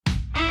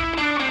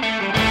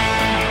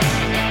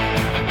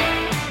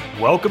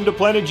Welcome to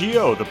Planet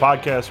Geo, the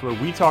podcast where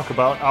we talk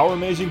about our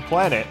amazing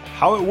planet,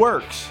 how it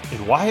works,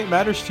 and why it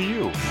matters to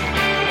you.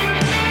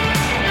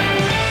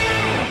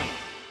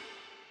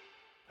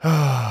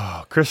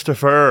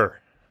 Christopher.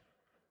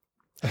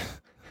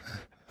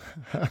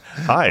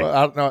 Hi. Well,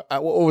 I don't know.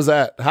 What was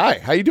that? Hi.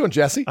 How you doing,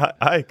 Jesse?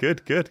 Hi.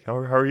 Good. How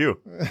are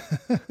you?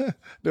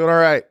 Doing all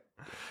right.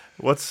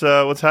 What's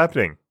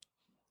happening?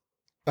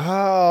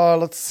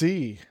 Let's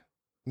see.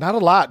 Not a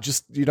lot.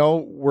 Just,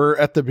 we're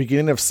at the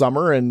beginning of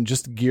summer and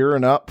just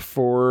gearing up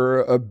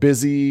for a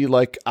busy,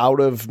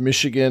 out of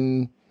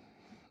Michigan,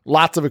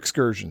 lots of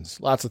excursions,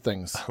 lots of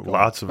things.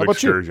 Lots of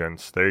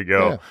excursions. There you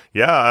go.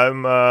 Yeah,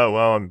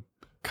 I'm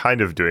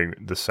kind of doing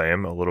the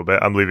same a little bit.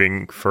 I'm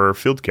leaving for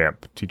field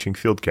camp, teaching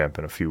field camp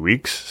in a few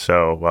weeks.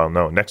 So,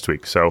 next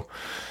week. So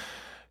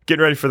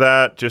getting ready for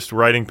that, just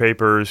writing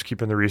papers,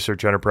 keeping the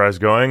research enterprise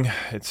going.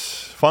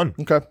 It's fun.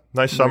 Okay.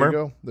 Nice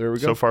summer. There we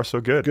go. So far,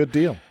 so good. Good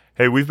deal.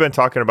 Hey, we've been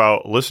talking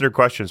about listener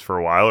questions for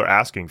a while, or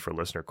asking for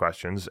listener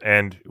questions,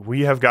 and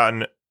we have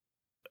gotten,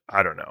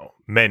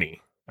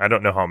 many. I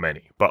don't know how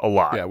many, but a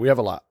lot. Yeah, we have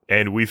a lot.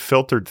 And we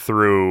filtered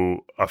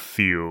through a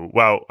few.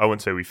 Well, I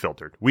wouldn't say we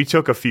filtered. We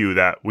took a few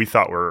that we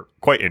thought were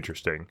quite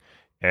interesting,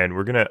 and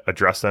we're going to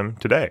address them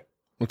today.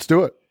 Let's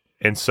do it.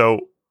 And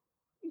so,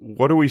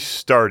 what are we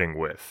starting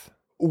with?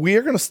 We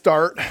are going to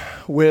start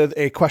with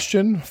a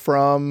question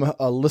from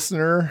a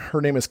listener. Her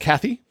name is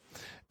Kathy.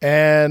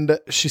 And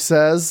she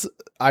says,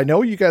 I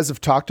know you guys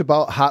have talked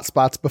about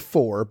hotspots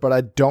before, but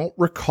I don't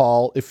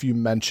recall if you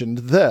mentioned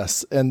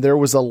this. And there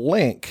was a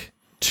link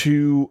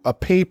to a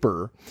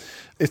paper.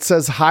 It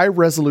says high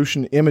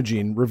resolution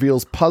imaging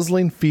reveals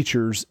puzzling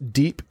features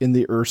deep in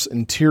the Earth's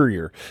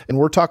interior. And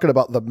we're talking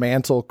about the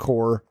mantle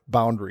core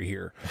boundary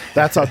here.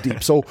 That's how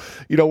deep. So,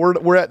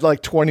 we're at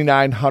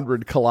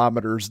 2,900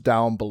 kilometers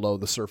down below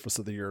the surface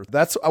of the Earth.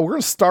 We're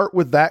going to start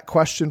with that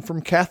question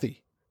from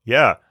Kathy.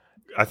 Yeah.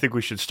 I think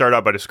we should start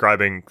out by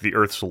describing the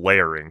Earth's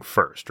layering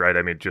first, right?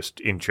 I mean,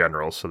 just in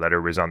general, so that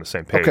everybody's on the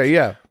same page. Okay,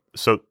 yeah.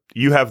 So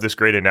you have this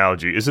great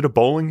analogy. Is it a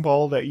bowling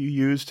ball that you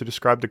use to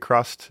describe the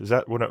crust? Is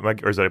that what?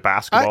 Or is it a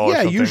basketball? Yeah,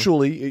 or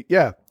something?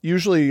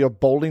 usually a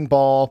bowling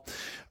ball.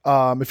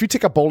 If you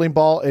take a bowling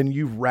ball and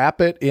you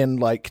wrap it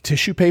in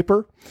tissue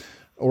paper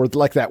or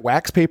that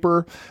wax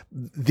paper,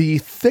 the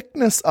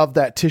thickness of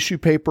that tissue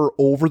paper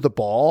over the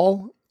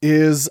ball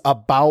is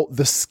about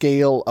the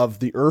scale of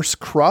the Earth's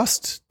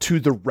crust to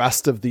the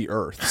rest of the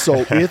Earth.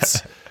 So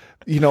it's,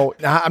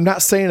 I'm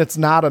not saying it's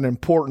not an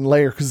important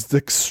layer because it's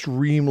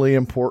extremely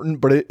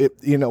important, but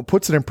it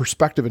puts it in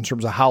perspective in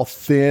terms of how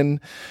thin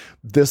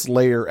this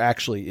layer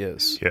actually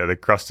is. Yeah, the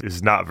crust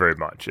is not very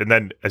much. And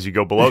then as you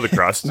go below the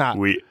crust,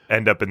 we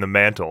end up in the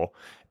mantle.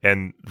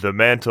 And the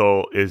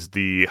mantle is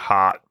the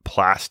hot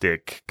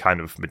plastic kind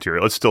of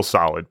material. It's still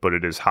solid, but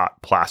it is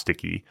hot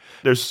plasticky.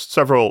 There's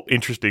several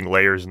interesting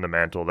layers in the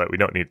mantle that we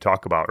don't need to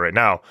talk about right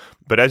now.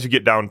 But as you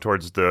get down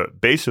towards the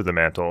base of the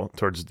mantle,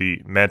 towards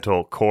the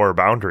mantle core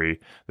boundary,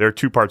 there are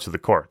two parts of the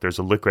core. There's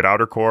a liquid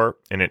outer core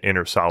and an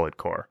inner solid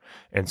core.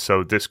 And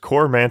so this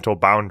core mantle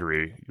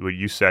boundary, what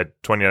you said,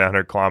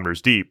 2,900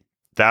 kilometers deep,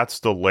 that's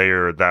the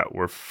layer that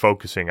we're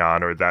focusing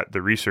on, or that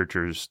the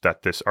researchers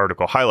that this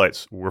article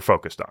highlights were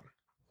focused on.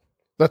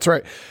 That's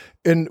right.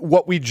 And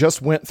what we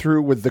just went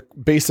through with the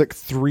basic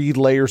three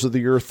layers of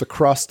the Earth, the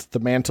crust, the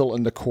mantle,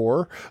 and the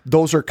core,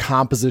 those are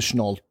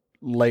compositional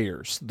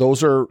layers.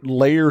 Those are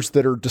layers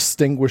that are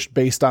distinguished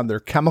based on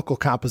their chemical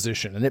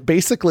composition. And it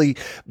basically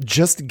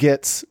just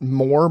gets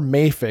more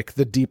mafic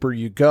the deeper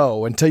you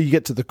go until you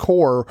get to the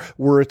core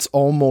where it's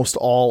almost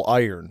all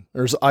iron.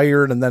 There's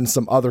iron and then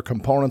some other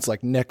components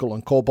like nickel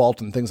and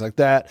cobalt and things like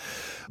that.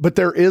 But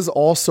there is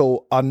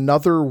also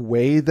another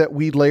way that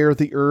we layer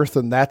the Earth,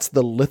 and that's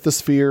the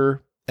lithosphere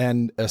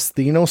and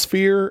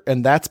asthenosphere.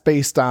 And that's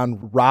based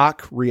on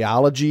rock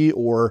rheology,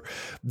 or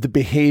the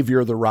behavior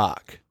of the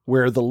rock,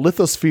 where the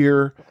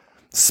lithosphere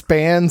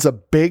spans a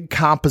big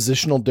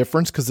compositional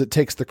difference because it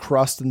takes the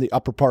crust in the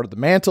upper part of the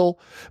mantle,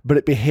 but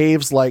it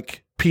behaves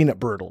like peanut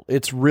brittle.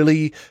 It's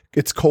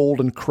cold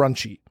and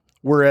crunchy.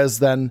 Whereas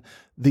then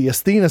the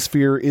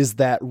asthenosphere is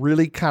that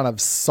really kind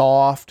of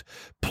soft,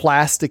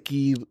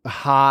 plasticky,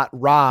 hot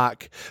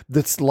rock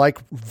that's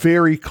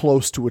very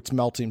close to its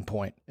melting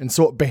point. And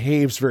so it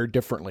behaves very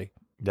differently.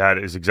 That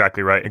is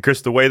exactly right. And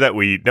Chris, the way that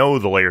we know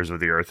the layers of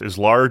the Earth is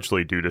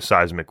largely due to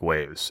seismic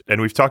waves. And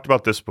we've talked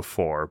about this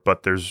before,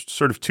 but there's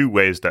sort of two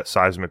ways that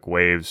seismic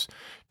waves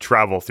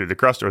travel through the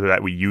crust, or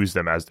that we use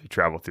them as they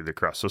travel through the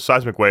crust. So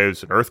seismic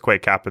waves, an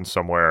earthquake happens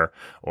somewhere,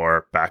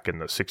 or back in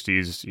the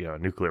 60s, a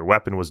nuclear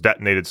weapon was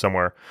detonated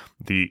somewhere.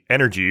 The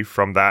energy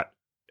from that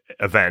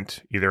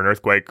event, either an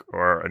earthquake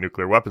or a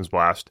nuclear weapons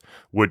blast,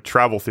 would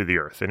travel through the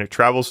Earth. And it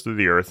travels through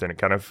the Earth and it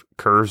kind of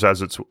curves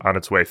as it's on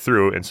its way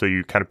through. And so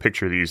you kind of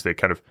picture these, they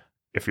kind of,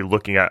 if you're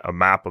looking at a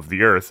map of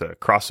the Earth, a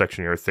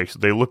cross-section of the Earth,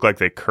 they look like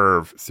they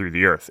curve through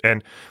the Earth.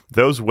 And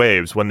those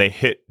waves, when they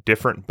hit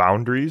different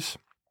boundaries,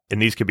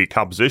 and these could be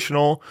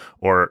compositional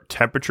or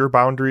temperature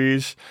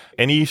boundaries,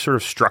 any sort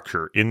of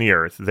structure in the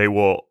Earth, they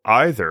will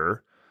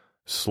either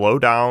slow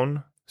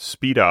down,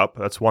 speed up,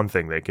 that's one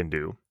thing they can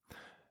do.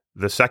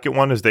 The second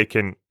one is they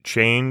can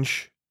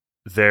change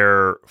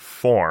their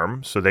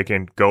form, so they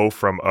can go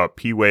from a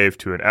P wave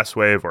to an S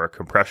wave or a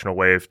compressional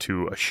wave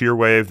to a shear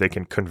wave. They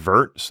can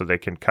convert, so they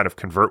can kind of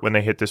convert when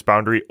they hit this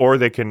boundary, or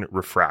they can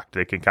refract.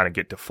 They can kind of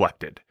get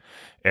deflected.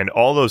 And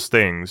all those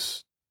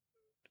things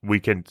we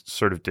can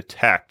sort of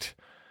detect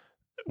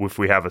if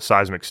we have a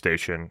seismic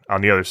station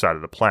on the other side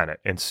of the planet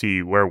and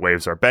see where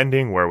waves are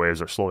bending, where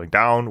waves are slowing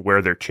down, where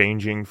they're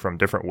changing from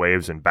different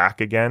waves and back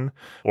again,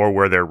 or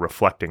where they're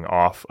reflecting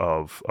off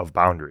of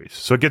boundaries.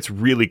 So it gets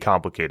really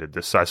complicated,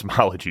 this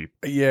seismology.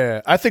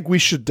 Yeah, I think we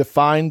should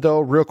define, though,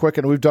 real quick,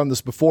 and we've done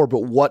this before,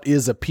 but what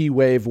is a P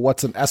wave?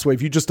 What's an S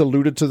wave? You just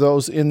alluded to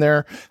those in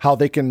there, how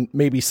they can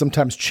maybe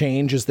sometimes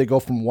change as they go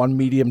from one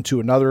medium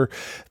to another.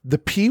 The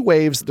P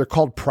waves, they're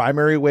called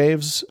primary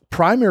waves.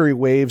 Primary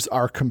waves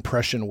are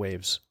compression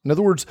waves. In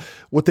other words,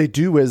 what they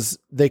do is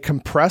they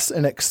compress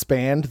and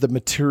expand the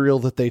material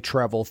that they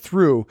travel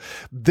through.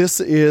 This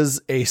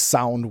is a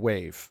sound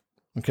wave.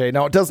 Okay,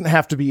 now it doesn't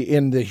have to be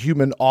in the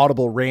human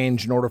audible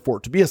range in order for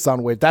it to be a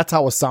sound wave. That's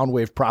how a sound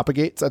wave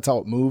propagates. That's how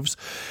it moves.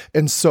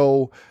 And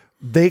so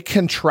they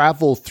can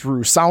travel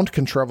through, sound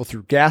can travel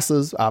through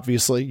gases.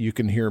 Obviously, you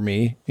can hear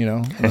me,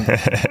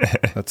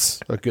 that's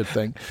a good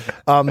thing.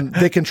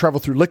 They can travel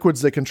through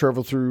liquids. They can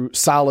travel through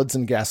solids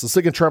and gases.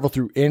 They can travel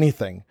through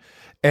anything.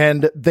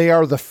 And they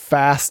are the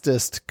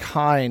fastest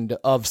kind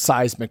of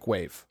seismic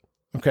wave.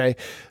 Okay.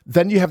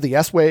 Then you have the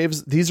S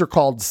waves. These are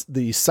called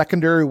the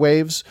secondary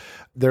waves.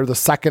 They're the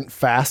second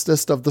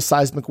fastest of the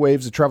seismic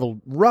waves. They travel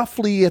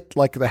roughly at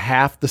like the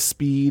half the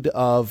speed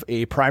of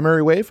a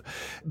primary wave,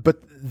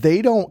 but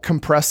they don't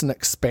compress and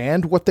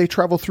expand what they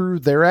travel through.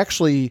 They're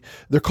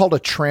called a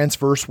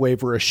transverse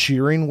wave or a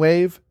shearing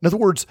wave. In other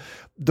words,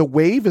 the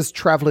wave is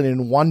traveling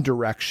in one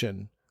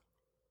direction,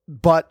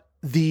 but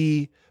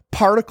the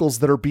particles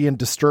that are being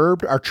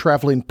disturbed are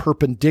traveling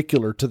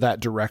perpendicular to that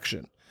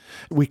direction.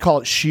 We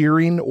call it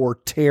shearing or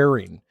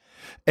tearing.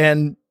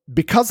 And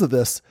because of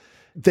this,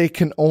 they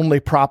can only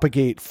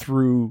propagate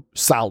through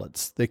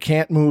solids. They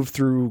can't move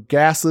through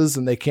gases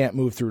and they can't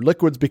move through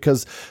liquids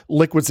because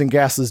liquids and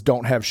gases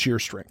don't have shear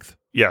strength.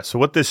 Yeah. So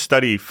what this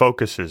study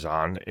focuses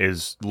on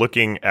is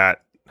looking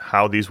at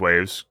how these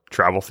waves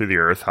travel through the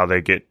earth, how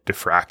they get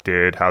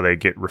diffracted, how they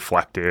get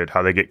reflected,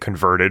 how they get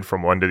converted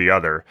from one to the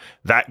other.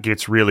 That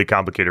gets really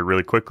complicated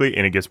really quickly,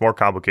 and it gets more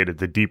complicated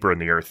the deeper in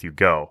the earth you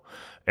go.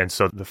 And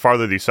so the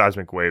farther these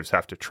seismic waves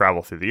have to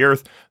travel through the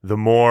earth, the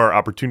more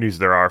opportunities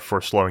there are for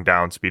slowing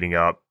down, speeding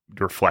up,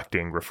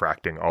 reflecting,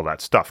 refracting, all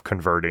that stuff,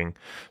 converting.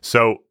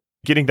 So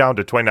getting down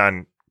to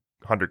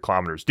 2,900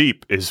 kilometers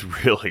deep is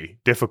really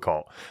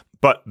difficult.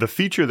 But the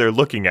feature they're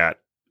looking at,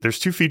 there's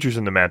two features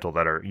in the mantle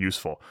that are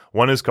useful.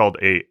 One is called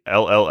a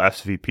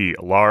LLSVP,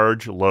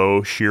 Large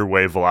Low Shear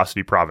Wave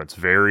Velocity Province.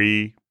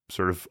 Very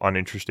sort of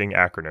uninteresting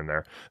acronym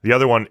there. The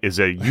other one is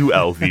a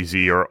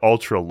ULVZ, or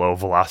Ultra Low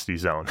Velocity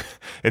Zone.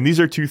 And these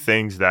are two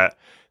things that,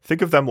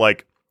 think of them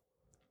like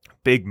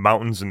big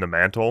mountains in the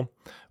mantle,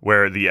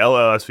 where the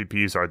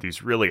LLSVPs are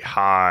these really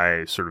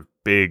high, sort of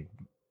big,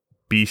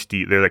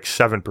 beastie, they're like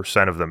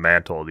 7% of the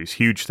mantle, these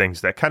huge things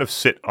that kind of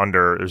sit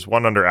under, there's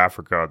one under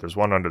Africa, there's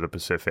one under the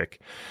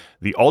Pacific.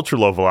 The ultra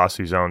low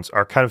velocity zones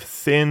are kind of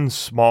thin,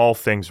 small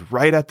things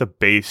right at the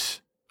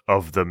base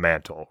of the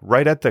mantle,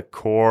 right at the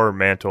core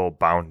mantle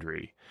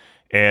boundary.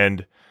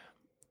 And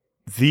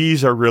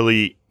these are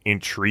really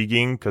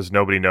intriguing because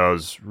nobody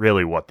knows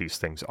really what these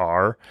things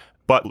are,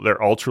 but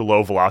they're ultra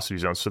low velocity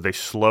zones, so they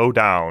slow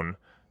down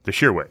the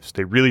shear waves.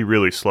 They really,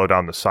 really slow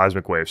down the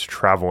seismic waves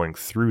traveling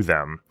through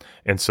them.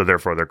 And so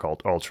therefore they're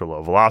called ultra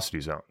low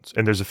velocity zones.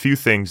 And there's a few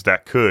things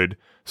that could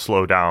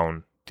slow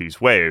down these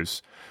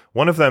waves.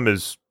 One of them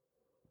is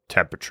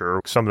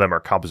temperature. Some of them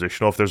are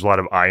compositional. If there's a lot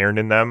of iron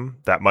in them,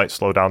 that might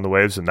slow down the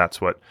waves. And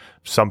that's what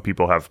some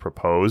people have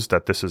proposed,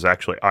 that this is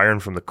actually iron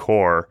from the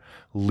core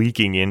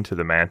leaking into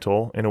the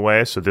mantle in a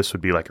way. So this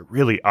would be like a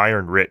really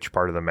iron-rich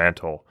part of the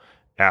mantle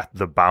at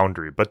the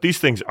boundary. But these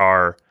things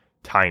are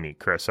tiny,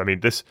 Chris. I mean,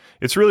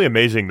 it's really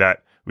amazing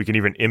that we can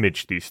even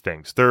image these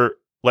things. They're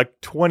like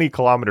 20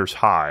 kilometers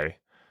high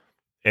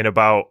and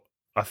about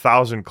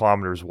 1,000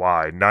 kilometers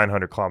wide,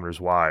 900 kilometers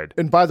wide.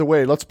 And by the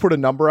way, let's put a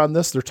number on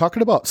this. They're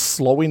talking about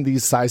slowing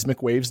these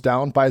seismic waves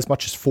down by as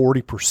much as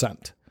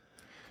 40%.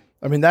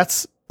 I mean,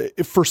 that's,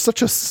 for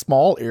such a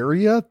small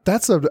area,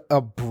 that's an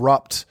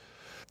abrupt,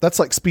 that's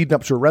like speeding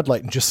up to a red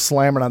light and just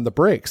slamming on the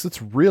brakes. It's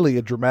really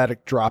a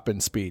dramatic drop in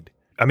speed.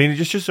 I mean,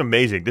 it's just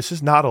amazing. This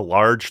is not a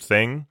large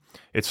thing.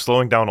 It's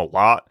slowing down a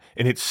lot,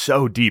 and it's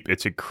so deep,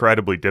 it's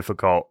incredibly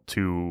difficult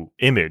to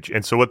image.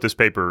 And so what this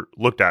paper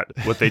looked at,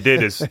 what they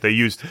did is they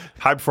used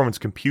high-performance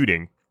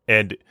computing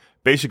and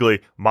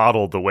basically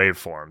modeled the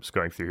waveforms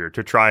going through here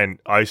to try and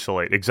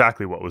isolate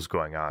exactly what was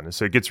going on. And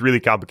so it gets really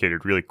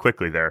complicated really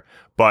quickly there.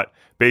 But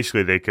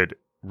basically, they could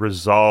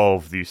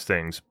resolve these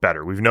things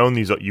better. We've known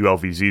these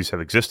ULVZs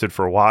have existed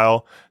for a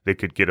while. They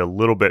could get a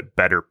little bit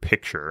better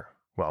picture,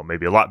 well,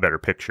 maybe a lot better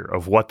picture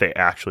of what they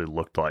actually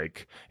looked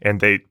like. And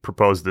they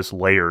proposed this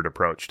layered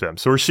approach to them.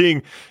 So we're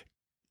seeing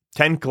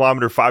 10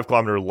 kilometer, 5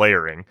 kilometer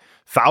layering,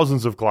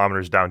 thousands of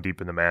kilometers down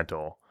deep in the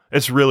mantle,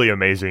 It's really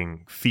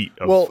amazing feat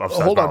of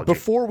seismology. Hold on.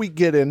 Before we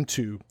get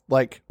into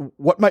like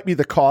what might be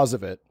the cause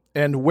of it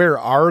and where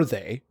are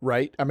they,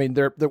 right? I mean,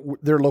 their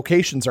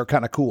locations are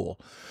kind of cool.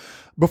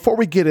 Before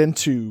we get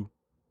into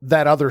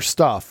that other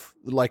stuff,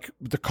 like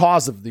the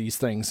cause of these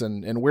things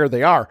and where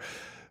they are,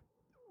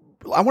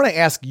 I want to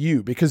ask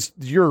you, because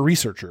you're a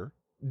researcher,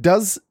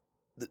 does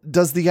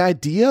the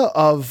idea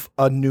of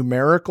a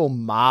numerical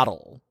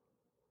model,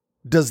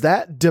 does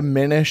that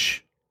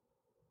diminish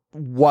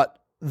what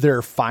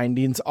their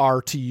findings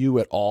are to you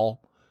at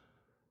all?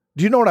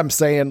 Do you know what I'm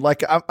saying?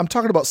 Like, I'm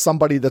talking about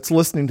somebody that's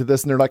listening to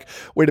this and they're like,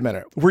 wait a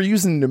minute, we're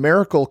using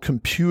numerical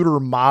computer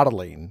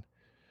modeling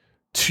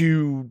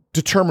to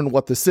determine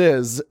what this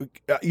is.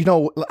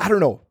 I don't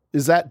know.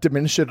 Is that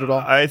diminish it at all?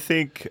 I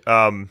think,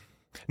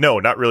 no,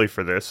 not really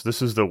for this.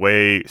 This is the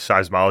way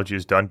seismology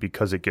is done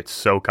because it gets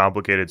so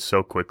complicated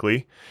so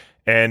quickly.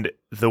 And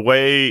the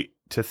way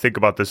to think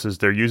about this is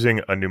they're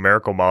using a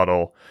numerical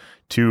model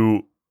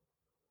to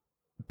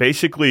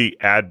basically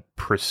add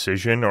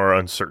precision or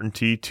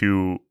uncertainty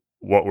to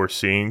what we're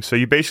seeing. So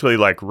you basically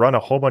like run a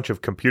whole bunch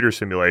of computer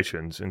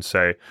simulations and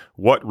say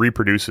what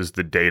reproduces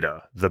the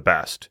data the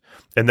best,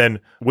 and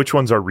then which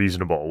ones are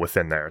reasonable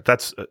within there.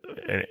 That's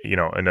in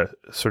a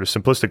sort of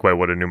simplistic way,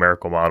 what a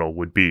numerical model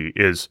would be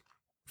is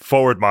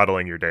forward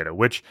modeling your data,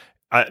 which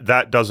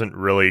that doesn't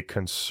really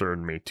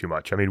concern me too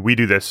much. I mean, we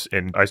do this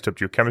in isotope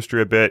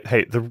geochemistry a bit.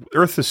 Hey, the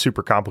Earth is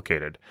super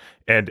complicated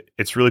and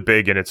it's really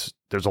big, and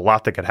there's a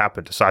lot that could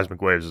happen to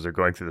seismic waves as they're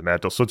going through the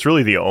mantle. So it's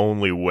really the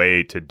only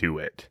way to do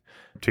it,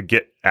 to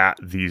get at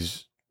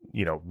these,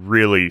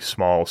 really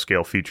small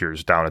scale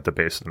features down at the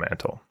base of the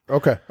mantle.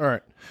 Okay. All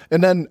right.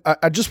 And then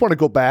I just want to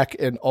go back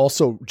and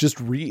also just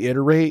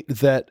reiterate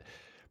that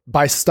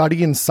by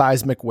studying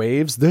seismic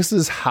waves, this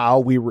is how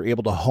we were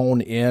able to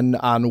hone in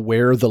on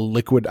where the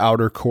liquid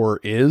outer core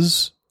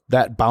is,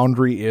 that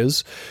boundary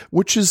is,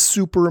 which is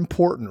super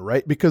important,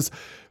 right? Because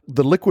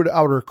the liquid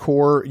outer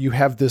core, you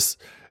have this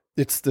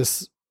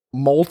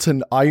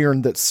molten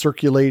iron that's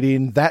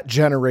circulating that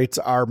generates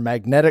our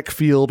magnetic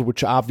field,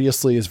 which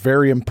obviously is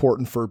very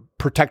important for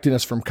protecting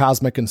us from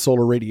cosmic and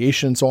solar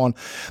radiation and so on.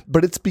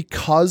 But it's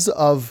because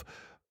of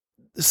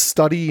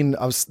studying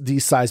of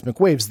these seismic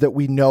waves that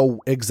we know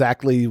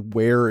exactly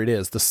where it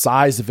is, the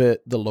size of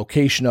it, the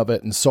location of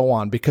it, and so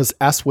on, because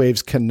S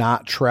waves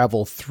cannot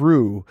travel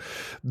through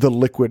the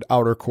liquid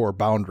outer core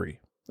boundary,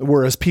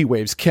 whereas P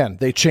waves can.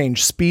 They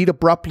change speed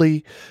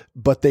abruptly,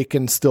 but they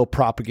can still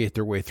propagate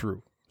their way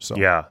through. So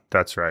yeah,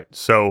 that's right.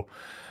 So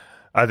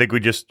I think we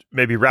just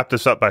maybe wrap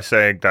this up by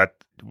saying that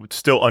it's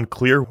still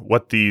unclear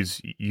what these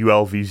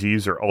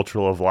ULVZs or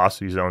ultra low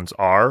velocity zones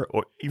are,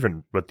 or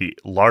even what the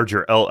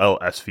larger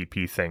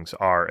LLSVP things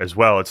are as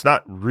well. It's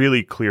not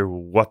really clear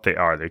what they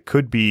are. They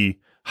could be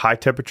high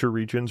temperature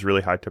regions,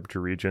 really high temperature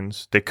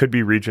regions. They could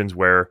be regions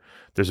where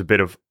there's a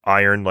bit of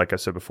iron, like I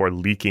said before,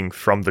 leaking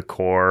from the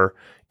core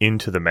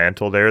into the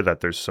mantle there, that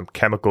there's some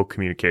chemical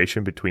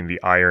communication between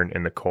the iron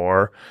and the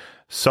core.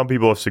 Some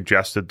people have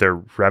suggested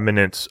they're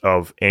remnants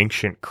of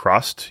ancient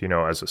crust.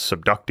 As a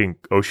subducting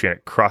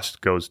oceanic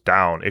crust goes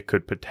down, it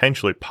could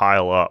potentially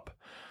pile up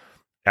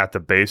at the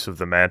base of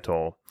the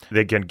mantle.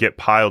 They can get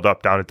piled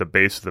up down at the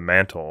base of the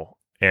mantle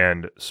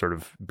and sort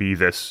of be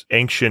this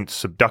ancient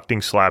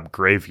subducting slab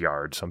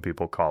graveyard, some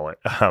people call it,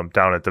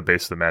 down at the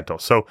base of the mantle.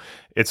 So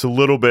it's a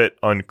little bit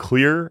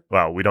unclear.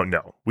 Well, we don't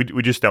know.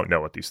 We just don't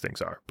know what these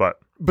things are. But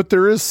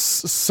there is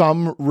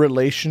some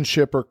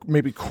relationship, or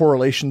maybe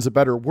correlation's a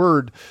better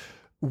word,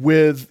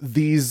 with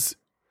these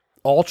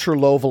ultra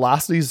low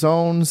velocity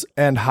zones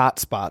and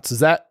hotspots. Is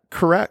that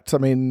correct? I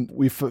mean,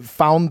 we've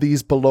found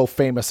these below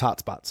famous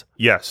hotspots.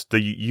 Yes,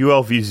 the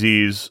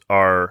ULVZs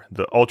are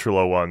the ultra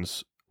low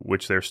ones,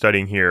 which they're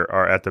studying here,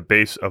 are at the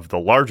base of the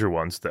larger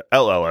ones, the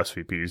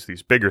LLSVPs,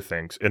 these bigger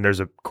things. And there's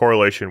a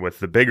correlation with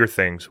the bigger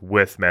things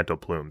with mantle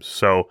plumes.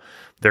 So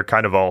they're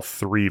kind of all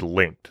three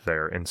linked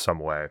there in some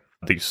way.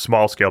 These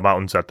small scale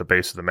mountains at the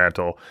base of the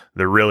mantle,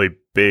 they're really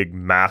big,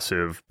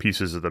 massive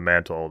pieces of the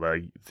mantle,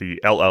 the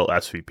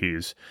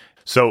LLSVPs.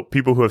 So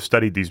people who have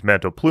studied these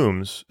mantle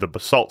plumes, the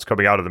basalts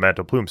coming out of the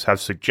mantle plumes,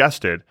 have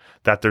suggested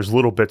that there's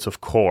little bits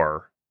of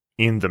core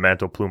in the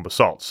mantle plume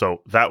basalt.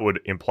 So that would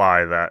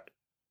imply that,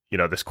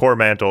 this core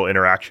mantle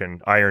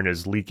interaction, iron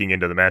is leaking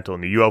into the mantle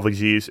in the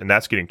ULVZs, and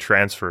that's getting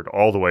transferred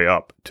all the way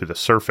up to the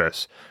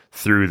surface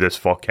through this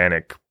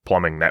volcanic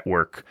plumbing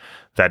network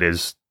that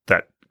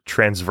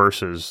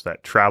transverses,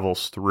 that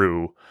travels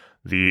through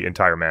the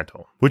entire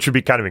mantle, which would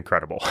be kind of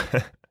incredible.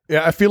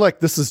 Yeah, I feel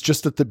like this is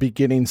just at the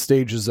beginning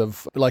stages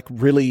of like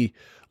really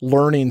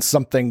learning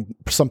something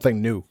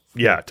new.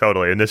 Yeah,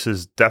 totally. And this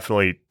is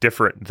definitely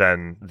different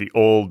than the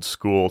old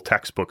school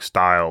textbook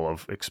style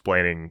of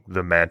explaining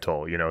the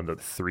mantle, the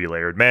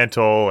 3-layered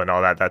mantle and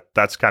all that.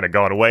 That's kind of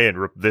gone away,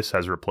 and this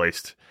has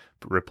replaced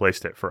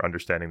it for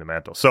understanding the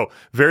mantle. So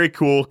very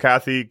cool,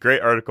 Kathy.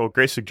 Great article,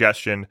 great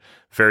suggestion,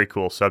 very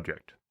cool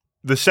subject.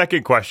 The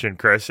second question,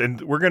 Chris,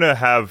 and we're going to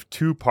have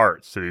two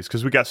parts to these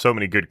because we got so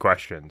many good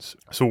questions.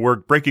 So we're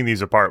breaking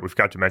these apart. We've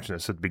got to mention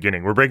this at the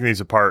beginning. We're breaking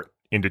these apart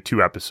into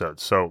 2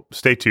 episodes. So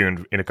stay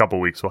tuned. In a couple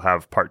weeks, we'll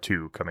have part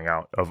 2 coming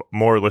out of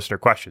more listener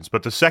questions.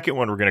 But the second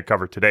one we're going to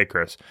cover today,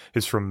 Chris,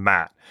 is from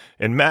Matt.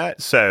 And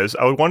Matt says,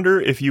 I would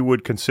wonder if you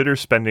would consider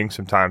spending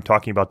some time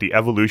talking about the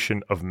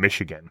evolution of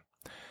Michigan.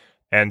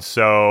 And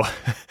so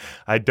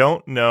I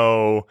don't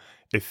know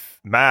if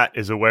Matt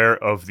is aware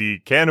of the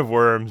can of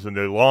worms and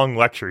the long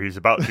lecture he's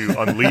about to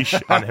unleash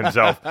on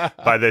himself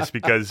by this,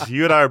 because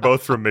you and I are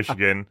both from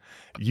Michigan.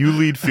 You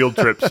lead field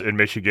trips in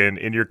Michigan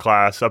in your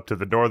class up to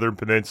the Northern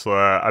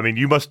Peninsula. I mean,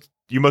 you must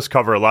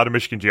cover a lot of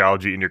Michigan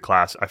geology in your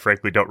class. I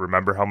frankly don't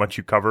remember how much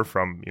you cover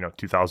from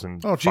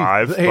 2005. Oh,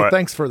 geez. Hey,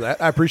 thanks for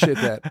that. I appreciate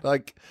that.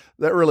 Like,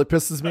 that really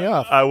pisses me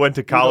off. I went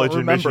to college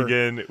in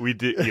Michigan. We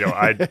did,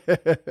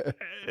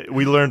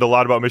 we learned a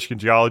lot about Michigan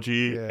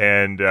geology,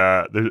 and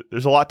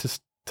there's a lot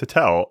to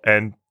tell.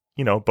 And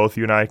both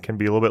you and I can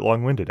be a little bit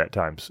long-winded at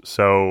times.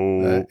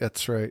 So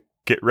that's right.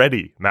 Get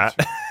ready, Matt.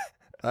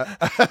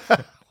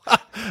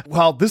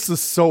 Well, this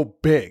is so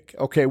big.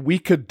 Okay, we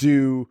could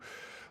do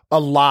a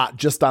lot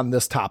just on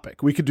this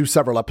topic. We could do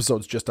several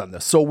episodes just on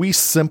this. So we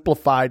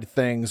simplified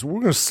things.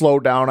 We're going to slow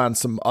down on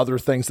some other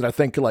things that I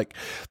think like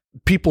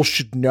people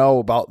should know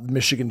about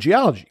Michigan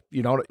geology.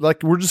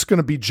 Like we're just going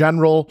to be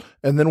general,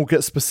 and then we'll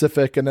get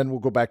specific, and then we'll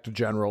go back to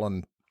general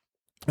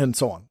and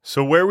so on.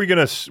 So where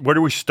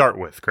do we start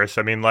with, Chris?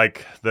 I mean,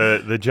 like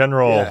the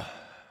general, yeah.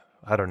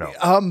 I don't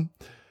know.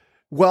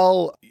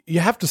 Well, you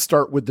have to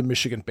start with the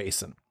Michigan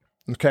Basin.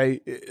 Okay,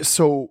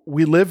 so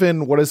we live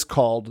in what is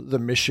called the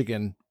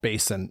Michigan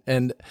Basin.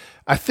 And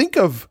when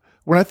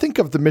I think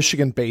of the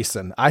Michigan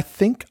Basin, I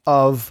think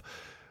of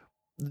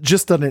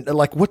just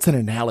what's an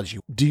analogy?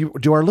 Do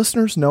our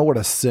listeners know what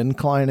a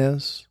syncline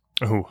is?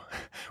 Oh,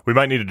 we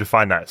might need to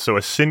define that. So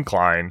a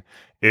syncline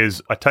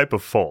is a type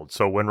of fold.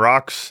 So when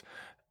rocks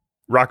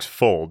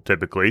fold,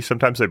 typically,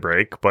 sometimes they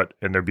break,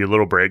 and there'd be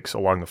little breaks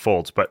along the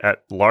folds, but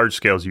at large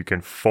scales, you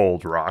can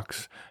fold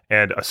rocks.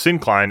 And a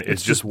syncline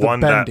is just one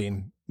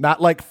bending. Not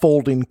like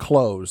folding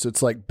clothes.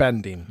 It's like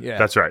bending. Yeah.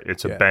 That's right.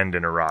 It's a bend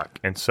in a rock.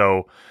 And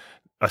so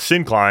a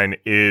syncline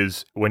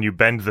is when you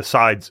bend the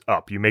sides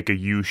up, you make a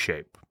U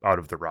shape out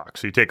of the rock.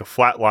 So you take a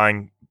flat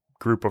line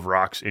group of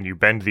rocks and you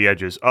bend the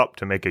edges up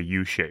to make a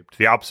U shape.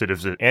 The opposite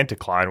is an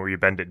anticline, where you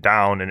bend it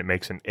down and it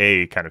makes an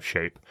A kind of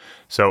shape.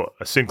 So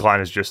a syncline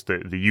is just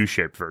the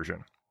U-shaped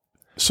version.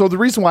 So the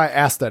reason why I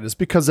asked that is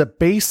because a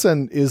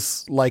basin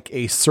is like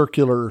a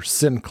circular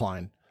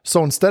syncline.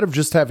 So instead of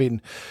just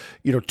having,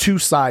 2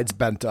 sides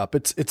bent up,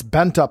 it's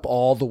bent up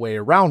all the way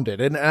around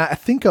it. And I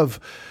think of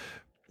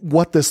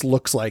what this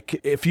looks like.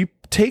 If you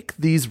take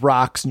these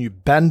rocks and you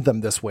bend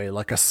them this way,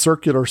 like a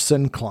circular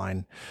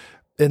syncline,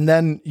 and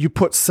then you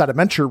put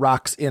sedimentary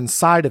rocks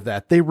inside of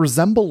that, they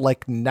resemble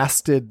like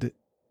nested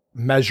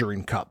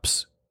measuring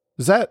cups.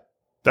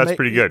 That's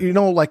pretty good.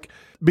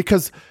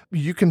 Because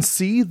you can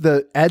see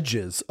the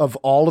edges of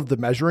all of the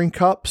measuring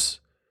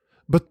cups,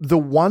 but the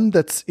one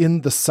that's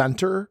in the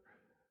center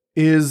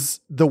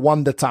is the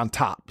one that's on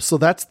top. So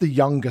that's the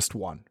youngest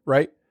one,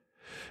 right?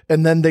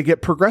 And then they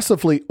get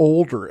progressively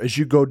older as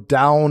you go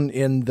down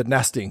in the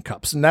nesting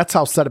cups. And that's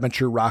how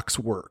sedimentary rocks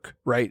work,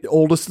 right?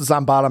 Oldest is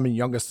on bottom and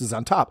youngest is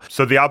on top.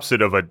 So the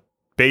opposite of a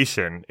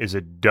basin is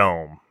a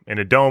dome. And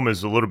a dome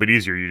is a little bit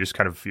easier. You just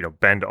kind of,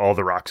 bend all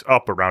the rocks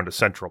up around a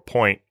central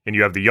point, and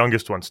you have the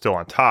youngest one still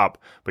on top,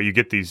 but you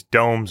get these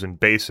domes and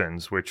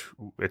basins, which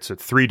it's a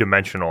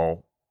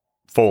 3-dimensional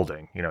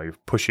folding. You're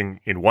pushing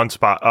in one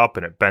spot up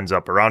and it bends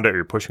up around it, or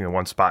you're pushing in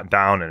one spot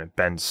down and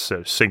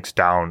it sinks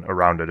down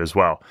around it as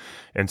well.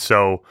 And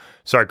so,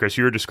 sorry, Chris,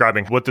 you were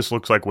describing what this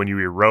looks like when you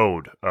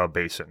erode a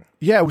basin.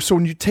 Yeah, so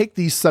when you take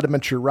these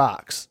sedimentary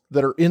rocks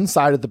that are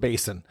inside of the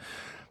basin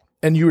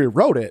and you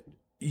erode it,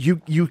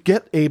 you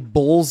get a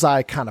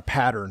bullseye kind of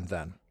pattern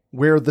then,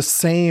 where the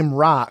same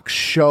rocks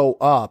show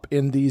up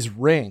in these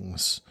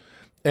rings.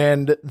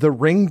 And the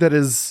ring that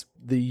is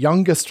the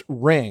youngest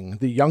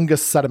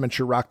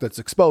sedimentary rock that's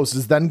exposed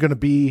is then going to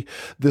be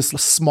this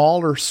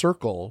smaller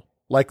circle,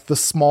 like the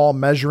smallest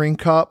measuring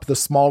cup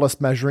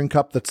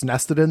that's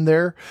nested in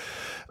there.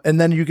 And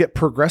then you get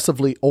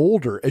progressively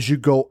older as you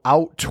go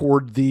out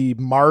toward the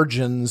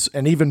margins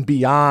and even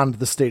beyond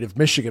the state of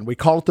Michigan. We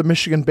call it the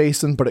Michigan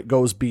Basin, but it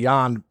goes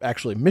beyond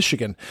actually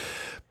Michigan.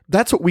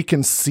 That's what we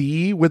can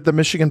see with the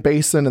Michigan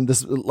Basin. And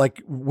this,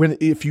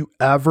 if you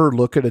ever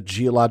look at a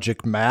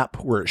geologic map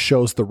where it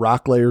shows the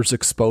rock layers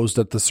exposed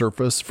at the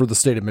surface for the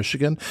state of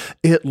Michigan,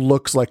 it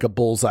looks like a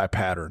bullseye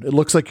pattern. It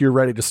looks like you're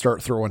ready to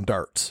start throwing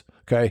darts.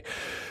 Okay.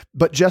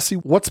 But Jesse,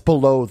 what's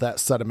below that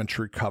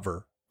sedimentary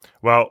cover?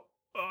 Well,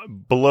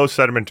 below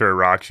sedimentary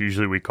rocks,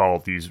 usually we call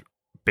these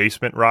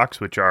basement rocks,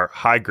 which are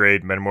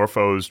high-grade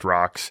metamorphosed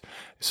rocks,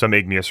 some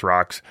igneous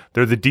rocks.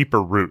 They're the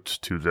deeper roots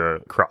to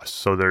the crust.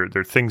 So they're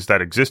things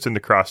that exist in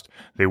the crust.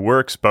 They were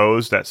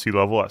exposed at sea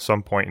level at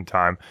some point in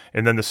time,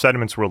 and then the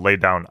sediments were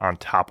laid down on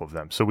top of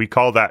them. So we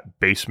call that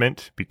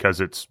basement because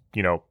it's,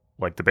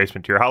 like the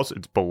basement to your house,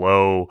 it's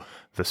below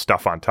the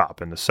stuff on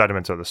top, and the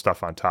sediments are the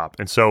stuff on top.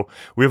 And so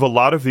we have a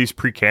lot of these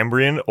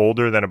Precambrian,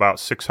 older than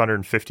about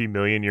 650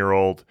 million year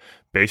old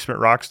basement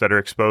rocks that are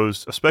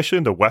exposed, especially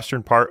in the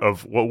western part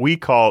of what we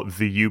call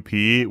the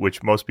UP,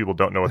 which most people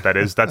don't know what that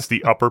is. That's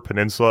the Upper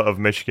Peninsula of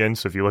Michigan.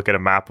 So if you look at a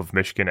map of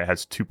Michigan, it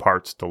has two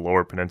parts. The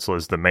Lower Peninsula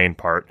is the main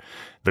part,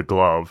 the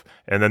glove,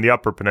 and then the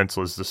Upper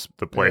Peninsula is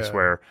the place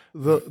where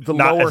the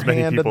not lower as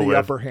many hand and people the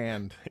live. upper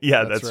hand.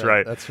 Yeah, that's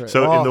right. That's right.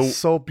 So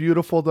So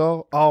beautiful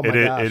though. Oh my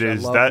gosh, it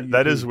is I love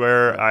that the is UP.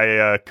 where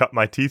I cut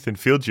my teeth in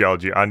field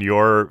geology on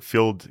your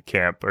field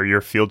camp or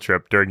your field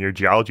trip during your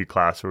geology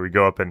class, where we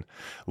go up and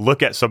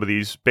look at some of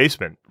these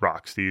basement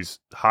rocks, these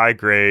high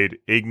grade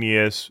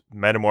igneous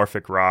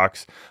metamorphic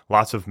rocks,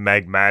 lots of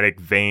magmatic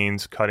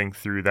veins cutting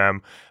through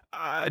them.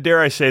 Dare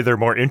I say they're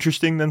more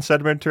interesting than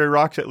sedimentary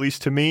rocks, at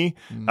least to me.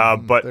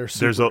 But They're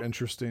there's super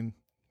interesting.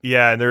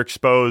 yeah, and they're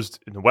exposed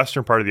in the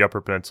western part of the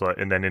Upper Peninsula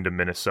and then into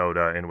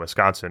Minnesota and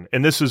Wisconsin.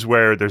 And this is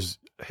where there's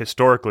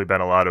historically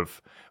been a lot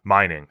of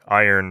mining,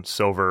 iron,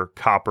 silver,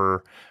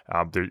 copper.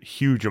 There's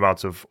huge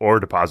amounts of ore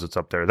deposits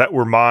up there that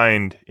were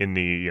mined in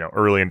the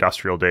early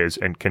industrial days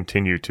and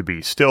continue to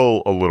be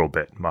still a little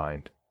bit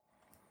mined.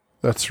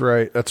 That's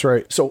right. That's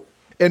right. So,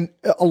 and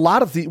a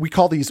lot of we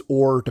call these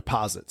ore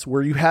deposits,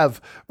 where you have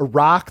a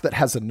rock that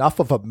has enough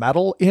of a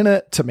metal in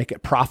it to make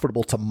it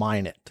profitable to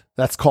mine it.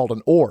 That's called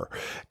an ore.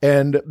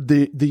 And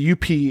the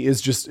UP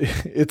is just,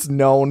 it's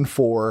known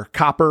for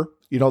copper.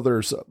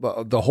 There's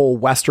the whole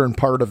western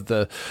part of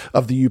the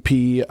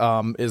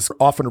UP is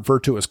often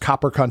referred to as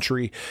copper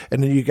country.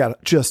 And then you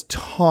got just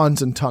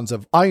tons and tons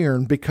of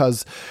iron,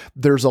 because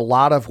there's a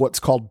lot of what's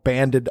called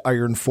banded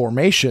iron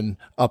formation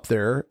up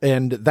there.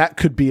 And that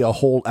could be a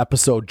whole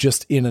episode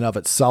just in and of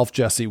itself,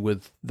 Jesse,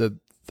 with the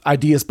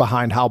ideas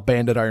behind how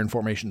banded iron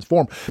formations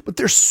form, but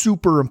they're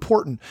super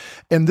important.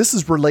 And this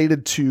is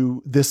related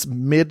to this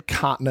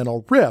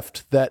mid-continental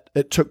rift that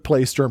it took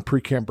place during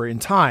Precambrian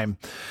time.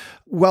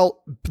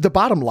 Well, the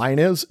bottom line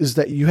is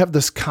that you have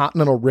this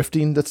continental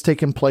rifting that's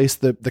taken place,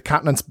 the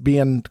continents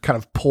being kind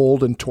of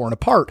pulled and torn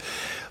apart.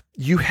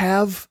 You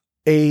have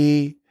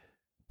a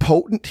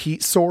potent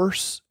heat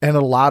source and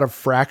a lot of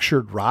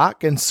fractured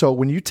rock. And so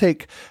when you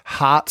take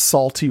hot,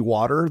 salty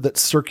water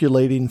that's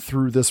circulating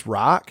through this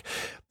rock,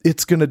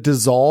 it's going to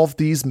dissolve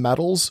these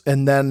metals,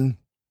 and then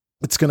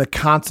it's going to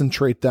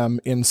concentrate them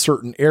in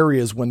certain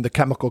areas when the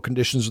chemical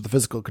conditions or the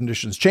physical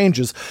conditions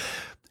changes.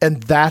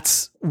 And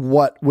that's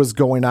what was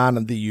going on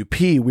in the UP.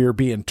 We were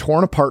being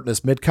torn apart in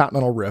this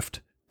mid-continental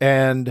rift,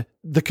 and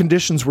the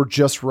conditions were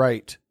just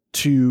right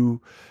to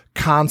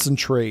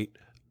concentrate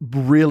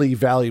really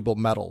valuable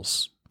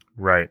metals.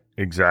 Right,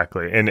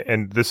 exactly.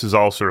 And this is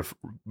all sort of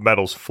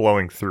metals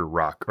flowing through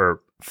rock,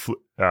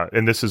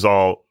 and this is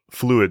all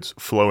fluids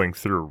flowing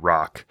through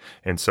rock.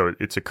 And so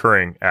it's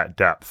occurring at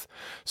depth.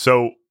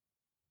 So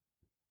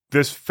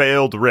this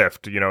failed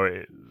rift,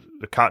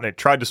 the continent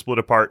tried to split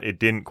apart. It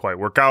didn't quite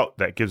work out.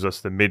 That gives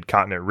us the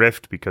mid-continent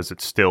rift because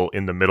it's still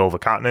in the middle of the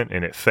continent,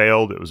 and it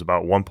failed. It was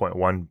about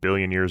 1.1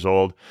 billion years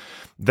old.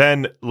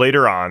 Then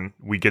later on,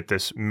 we get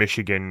this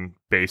Michigan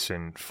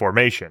Basin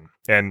formation.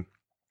 And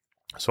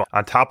so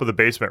on top of the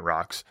basement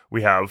rocks,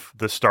 we have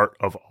the start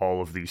of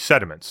all of these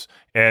sediments.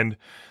 And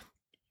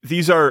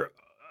these are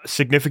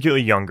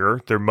significantly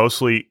younger. They're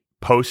mostly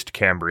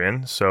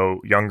post-Cambrian, so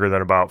younger than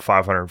about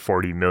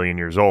 540 million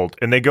years old.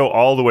 And they go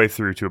all the way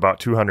through to about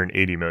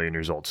 280 million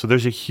years old. So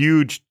there's a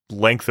huge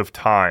length of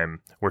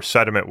time where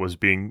sediment was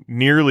being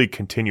nearly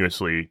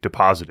continuously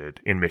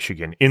deposited in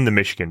Michigan, in the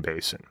Michigan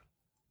Basin.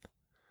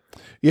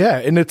 Yeah,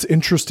 and it's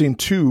interesting,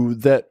 too,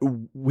 that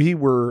we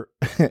were,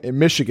 in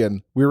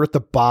Michigan, we were at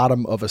the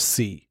bottom of a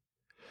sea.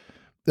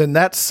 And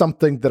that's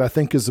something that I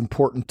think is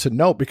important to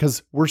note,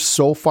 because we're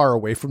so far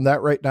away from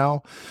that right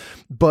now.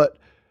 But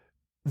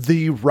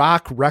the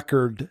rock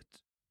record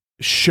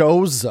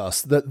shows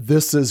us that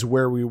this is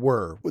where we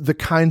were. The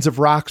kinds of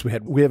rocks we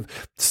had. We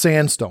have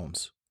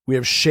sandstones. We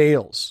have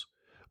shales.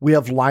 We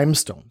have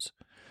limestones.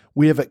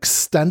 We have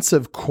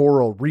extensive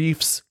coral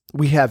reefs.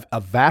 We have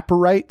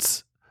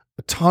evaporites,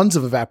 tons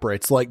of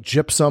evaporites like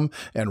gypsum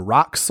and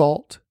rock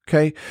salt.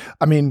 Okay.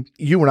 I mean,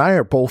 you and I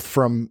are both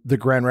from the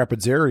Grand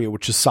Rapids area,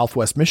 which is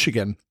Southwest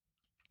Michigan,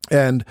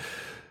 and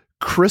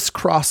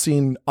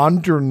crisscrossing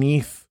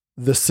underneath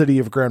the city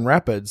of Grand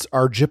Rapids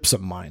are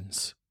gypsum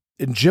mines.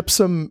 And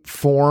gypsum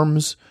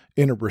forms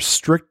in a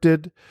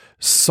restricted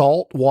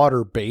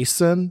saltwater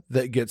basin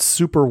that gets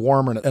super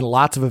warm, and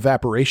lots of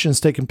evaporation is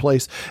taking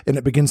place, and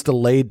it begins to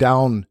lay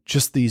down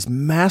just these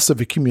massive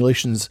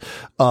accumulations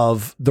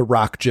of the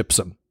rock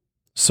gypsum.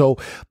 So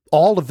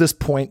all of this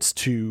points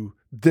to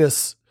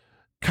this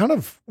kind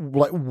of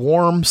like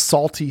warm,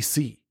 salty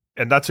sea.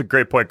 And that's a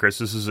great point, Chris.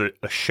 This is a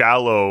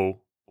shallow,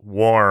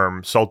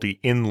 warm, salty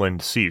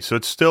inland sea. So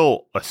it's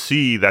still a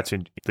sea that's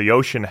in the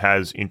ocean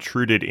has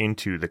intruded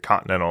into the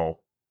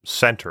continental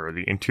center,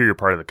 the interior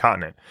part of the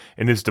continent,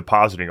 and is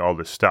depositing all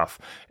this stuff.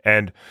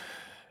 And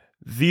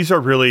these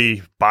are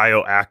really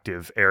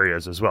bioactive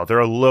areas as well. There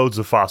are loads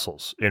of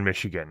fossils in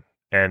Michigan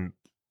and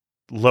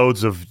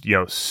loads of,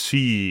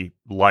 sea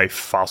life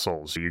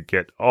fossils. You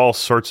get all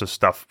sorts of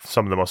stuff.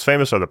 Some of the most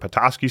famous are the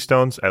Petoskey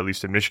stones, at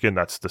least in Michigan.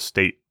 That's the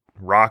state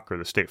rock or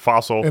the state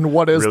fossil. And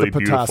what is really the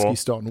Petoskey beautiful.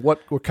 stone?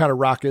 What kind of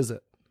rock is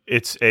it?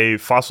 It's a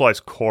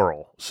fossilized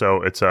coral.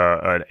 So it's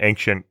an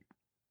ancient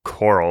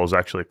coral, is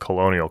actually a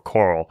colonial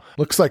coral.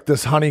 Looks like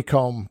this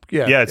honeycomb.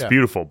 Yeah, it's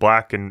beautiful.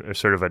 Black and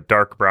sort of a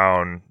dark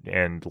brown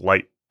and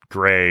light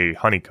gray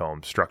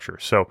honeycomb structure.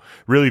 So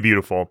really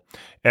beautiful.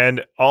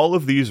 And all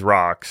of these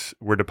rocks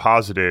were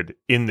deposited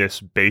in this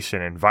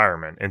basin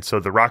environment. And so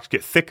the rocks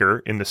get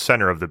thicker in the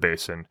center of the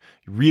basin,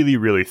 really,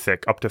 really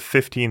thick, up to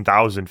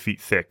 15,000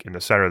 feet thick in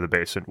the center of the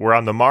basin, where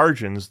on the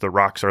margins, the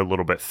rocks are a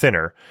little bit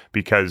thinner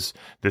because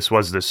this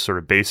was this sort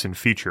of basin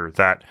feature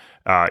that,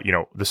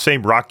 the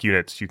same rock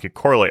units, you can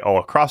correlate all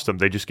across them.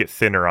 They just get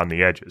thinner on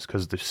the edges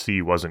because the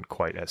sea wasn't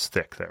quite as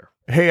thick there.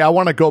 Hey, I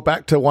want to go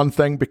back to one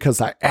thing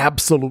because I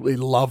absolutely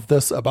love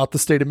this about the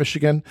state of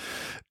Michigan.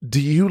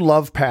 Do you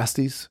love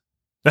pasties?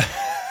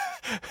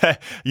 I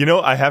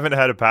haven't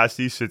had a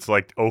pasty since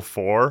like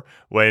 2004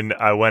 when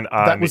I went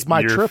on. That was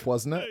my trip,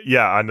 wasn't it?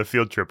 Yeah, on the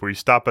field trip where you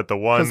stop at the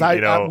one.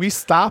 Because we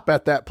stop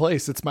at that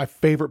place. It's my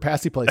favorite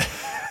pasty place.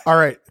 All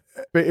right.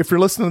 If you're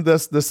listening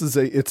to this is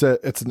it's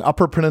an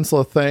Upper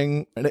Peninsula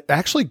thing, and it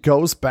actually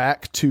goes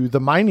back to the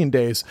mining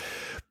days.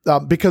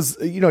 Because,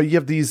 you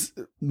have these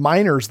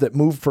miners that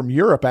moved from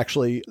Europe,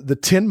 actually, the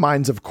tin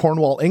mines of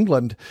Cornwall,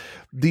 England.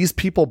 These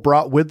people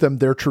brought with them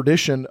their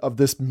tradition of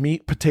this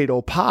meat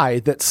potato pie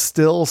that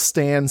still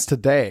stands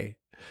today.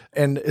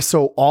 And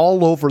so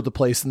all over the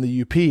place in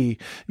the UP,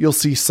 you'll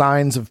see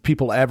signs of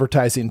people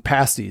advertising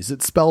pasties.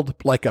 It's spelled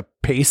like a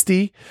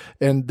pasty,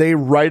 and they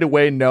right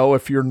away know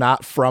if you're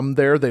not from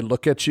there. They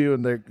look at you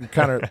and they're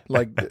kind of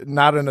like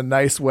not in a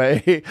nice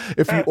way.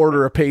 If you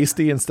order a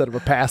pasty instead of a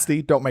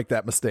pasty, don't make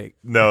that mistake.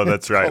 No,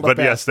 that's right. But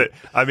yes,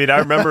 I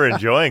remember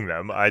enjoying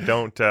them. I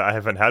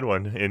haven't had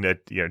one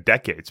in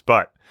decades,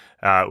 but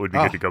it would be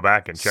good to go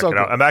back and check it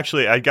out.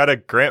 I got a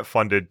grant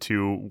funded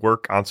to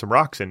work on some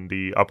rocks in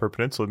the Upper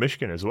Peninsula of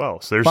Michigan as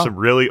well. So there's some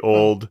really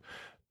old,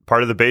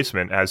 part of the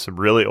basement has some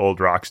really old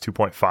rocks,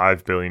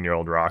 2.5 billion year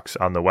old rocks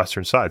on the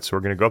western side. So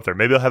we're going to go up there.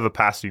 Maybe I'll have a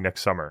pasty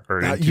next summer.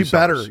 Or you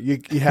better. You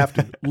have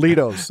to.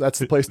 Lido's. That's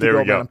the place to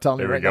go, man. I'm telling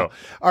you right now.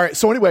 All right.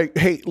 So anyway,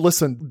 hey,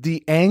 listen,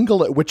 the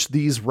angle at which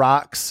these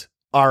rocks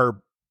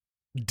are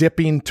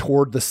dipping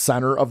toward the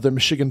center of the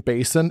Michigan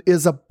basin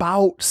is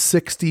about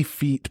 60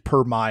 feet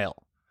per mile.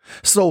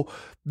 So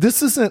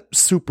this isn't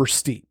super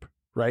steep,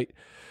 right?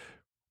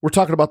 We're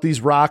talking about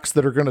these rocks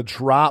that are going to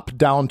drop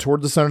down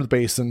toward the center of the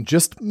basin,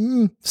 just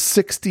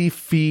 60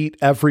 feet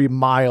every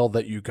mile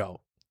that you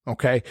go.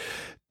 Okay.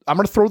 I'm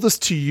going to throw this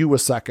to you a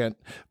second.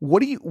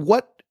 What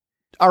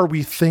are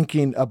we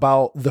thinking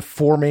about the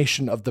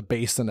formation of the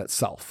basin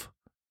itself?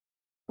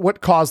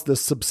 What caused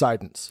this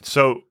subsidence?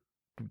 So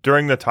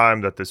during the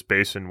time that this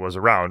basin was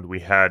around,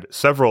 we had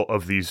several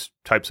of these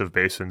types of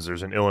basins.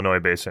 There's an Illinois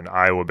basin,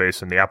 Iowa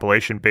basin, the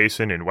Appalachian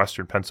basin in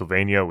western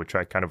Pennsylvania, which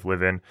I kind of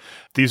live in.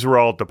 These were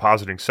all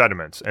depositing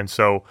sediments. And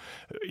so,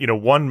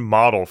 one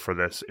model for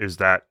this is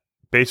that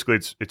basically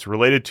it's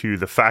related to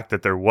the fact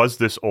that there was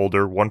this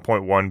older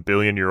 1.1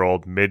 billion year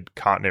old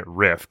mid-continent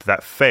rift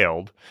that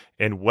failed.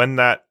 And when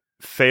that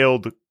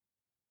failed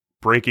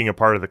breaking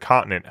apart of the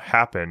continent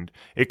happened,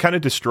 it kind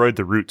of destroyed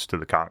the roots to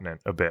the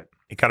continent a bit.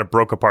 It kind of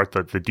broke apart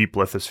the deep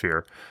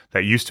lithosphere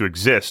that used to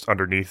exist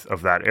underneath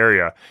of that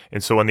area.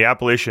 And so when the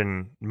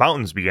Appalachian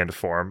Mountains began to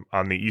form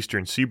on the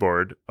eastern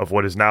seaboard of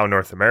what is now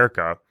North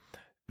America,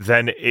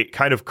 then it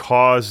kind of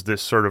caused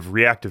this sort of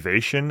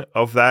reactivation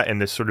of that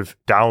and this sort of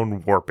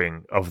down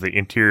warping of the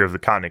interior of the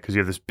continent, because you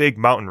have this big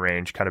mountain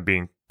range kind of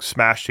being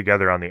smashed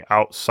together on the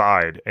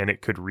outside, and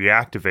it could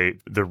reactivate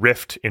the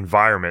rift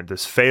environment,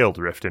 this failed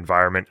rift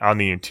environment on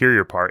the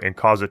interior part, and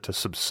cause it to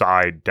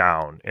subside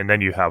down. And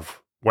then you have,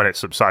 when it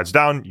subsides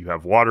down, you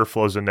have water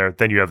flows in there,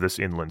 then you have this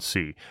inland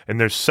sea. And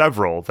there's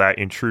several that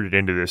intruded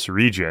into this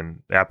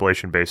region. The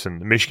Appalachian Basin,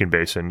 the Michigan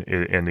Basin,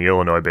 and the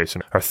Illinois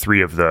Basin are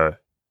three of the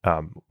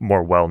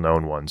more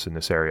well-known ones in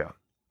this area.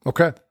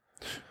 Okay.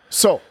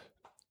 So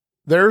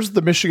there's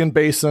the Michigan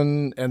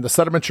Basin and the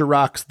sedimentary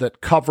rocks that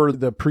cover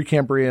the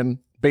Precambrian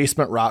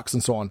basement rocks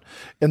and so on.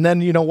 And then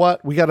you know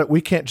what?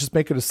 We can't just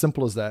make it as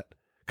simple as that,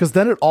 because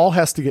then it all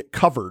has to get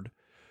covered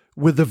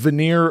with a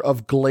veneer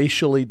of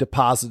glacially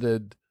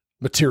deposited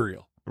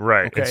material.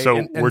 Right. Okay? And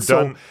so we're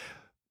done.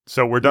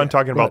 So we're done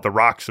talking about the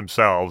rocks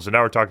themselves, and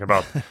now we're talking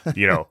about,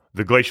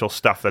 the glacial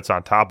stuff that's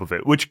on top of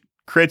it, which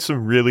creates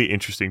some really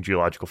interesting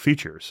geological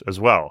features as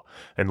well,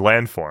 and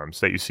landforms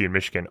that you see in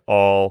Michigan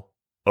all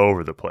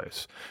over the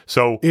place.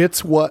 So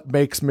it's what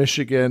makes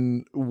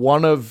Michigan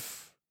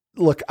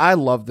look, I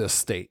love this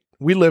state.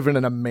 We live in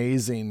an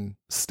amazing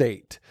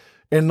state.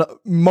 And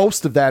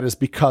most of that is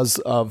because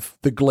of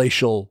the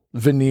glacial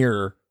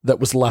veneer that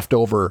was left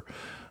over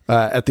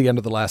at the end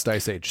of the last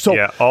ice age. So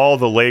yeah, all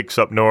the lakes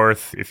up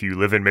north, if you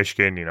live in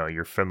Michigan,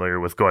 you're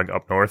familiar with going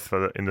up north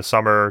in the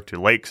summer to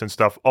lakes and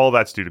stuff. All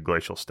that's due to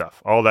glacial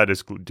stuff. All that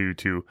is due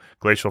to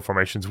glacial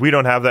formations. We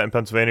don't have that in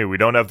Pennsylvania. We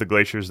don't have the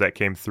glaciers that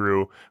came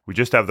through. We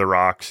just have the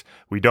rocks.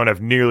 We don't have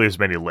nearly as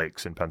many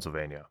lakes in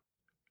Pennsylvania.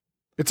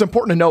 It's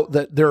important to note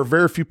that there are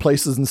very few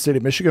places in the state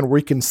of Michigan where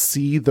we can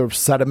see the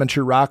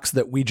sedimentary rocks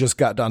that we just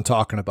got done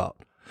talking about.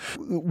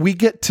 We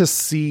get to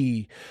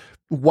see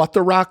what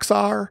the rocks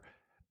are,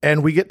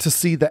 and we get to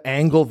see the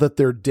angle that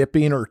they're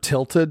dipping or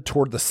tilted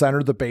toward the center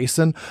of the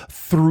basin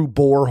through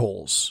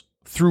boreholes,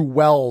 through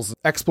wells,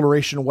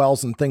 exploration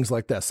wells, and things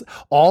like this.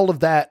 All of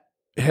that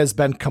has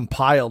been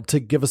compiled to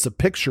give us a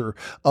picture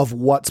of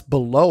what's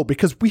below,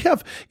 because we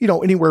have,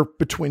 anywhere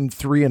between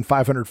 300 and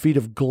 500 feet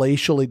of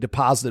glacially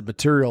deposited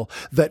material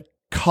that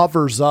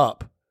covers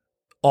up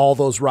all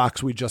those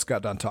rocks we just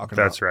got done talking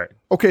about. That's right.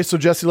 Okay, so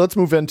Jesse, let's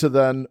move into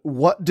then,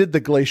 what did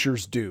the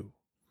glaciers do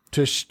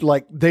to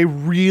they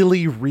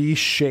really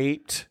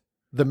reshaped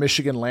the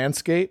Michigan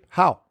landscape?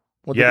 How?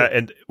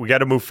 And we got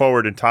to move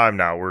forward in time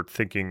now. We're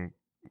thinking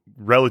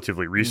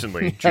relatively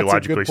recently,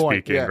 geologically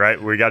speaking,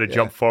 right? We got to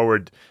jump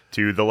forward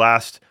to the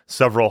last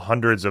several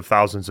hundreds of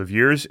thousands of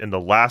years in the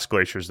last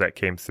glaciers that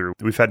came through.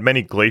 We've had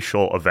many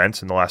glacial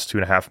events in the last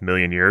 2.5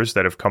 million years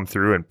that have come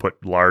through and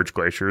put large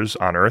glaciers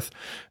on Earth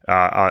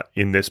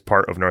in this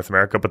part of North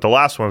America. But the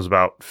last one was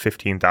about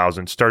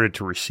 15,000, started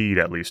to recede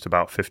at least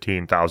about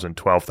 15,000,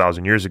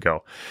 12,000 years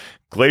ago.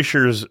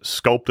 Glaciers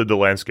sculpted the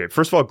landscape.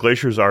 First of all,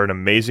 glaciers are an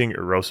amazing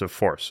erosive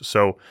force.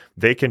 So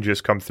they can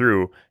just come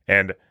through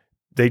and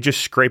they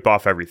just scrape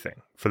off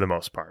everything for the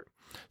most part.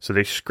 So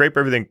they scrape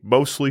everything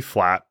mostly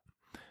flat,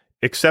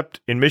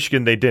 except in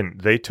Michigan they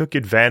didn't. They took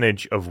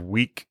advantage of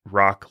weak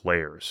rock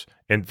layers,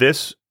 and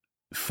this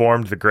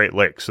formed the Great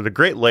Lakes. So the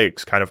Great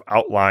Lakes kind of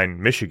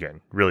outline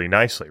Michigan really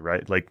nicely,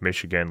 right? Lake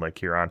Michigan, Lake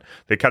Huron.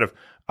 They kind of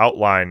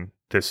outline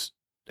this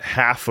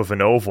half of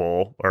an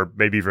oval, or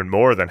maybe even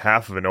more than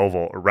half of an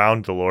oval,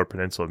 around the lower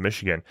peninsula of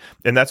Michigan.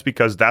 And that's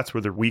because that's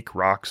where the weak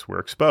rocks were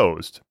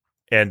exposed.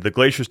 And the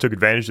glaciers took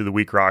advantage of the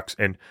weak rocks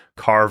and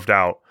carved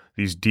out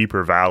these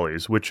deeper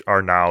valleys, which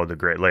are now the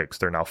Great Lakes.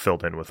 They're now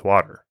filled in with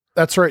water.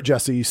 That's right,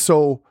 Jesse.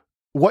 So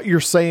what you're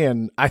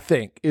saying, I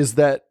think, is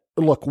that,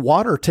 look,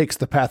 water takes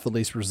the path of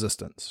least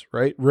resistance,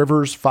 right?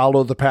 Rivers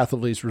follow the path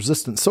of least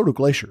resistance. So do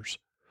glaciers.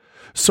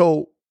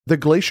 So the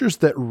glaciers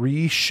that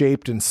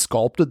reshaped and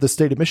sculpted the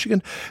state of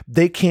Michigan,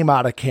 they came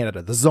out of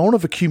Canada. The zone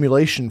of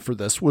accumulation for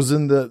this was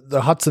in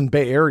the Hudson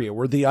Bay area,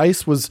 where the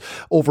ice was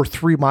over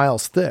 3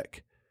 miles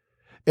thick.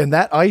 And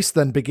that ice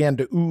then began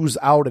to ooze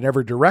out in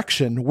every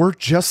direction. We're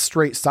just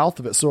straight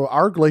south of it. So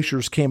our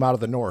glaciers came out of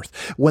the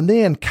north. When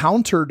they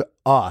encountered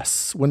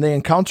us, when they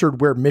encountered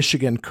where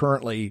Michigan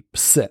currently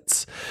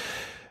sits,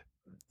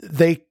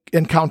 they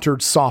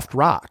encountered soft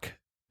rock,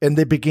 and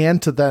they began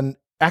to then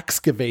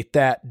excavate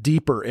that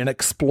deeper and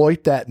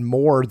exploit that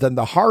more than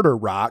the harder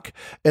rock.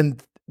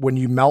 And when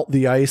you melt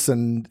the ice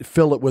and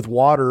fill it with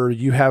water,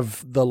 you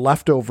have the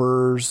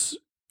leftovers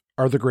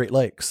are the Great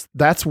Lakes.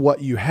 That's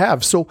what you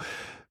have. So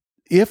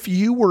if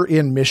you were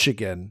in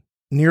Michigan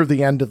near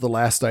the end of the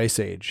last ice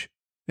age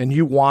and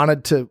you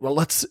wanted to,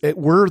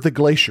 where are the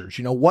glaciers?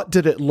 What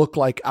did it look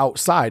like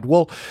outside?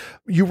 Well,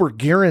 you were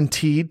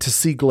guaranteed to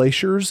see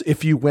glaciers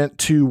if you went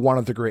to one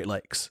of the Great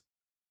Lakes.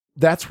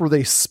 That's where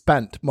they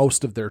spent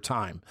most of their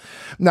time.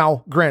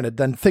 Now, granted,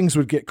 then things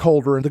would get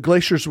colder and the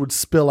glaciers would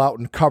spill out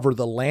and cover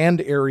the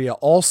land area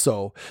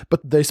also,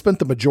 but they spent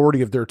the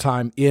majority of their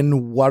time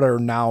in what are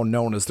now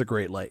known as the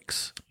Great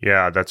Lakes.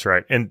 Yeah, that's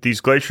right. And these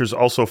glaciers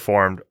also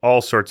formed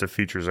all sorts of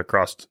features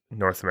across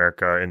North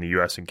America, in the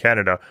U.S. and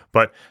Canada,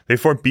 but they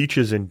formed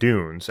beaches and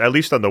dunes, at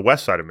least on the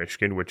west side of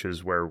Michigan, which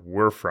is where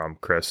we're from,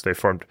 Chris. They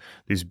formed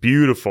these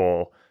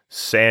beautiful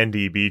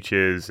sandy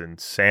beaches and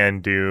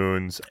sand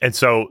dunes. And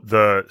so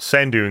the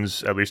sand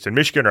dunes, at least in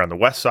Michigan, are on the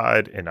west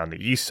side, and on the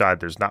east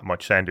side, there's not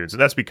much sand dunes.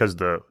 And that's because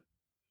the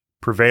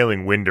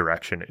prevailing wind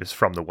direction is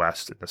from the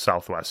west and the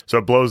southwest. So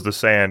it blows the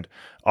sand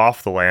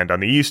off the land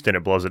on the east, and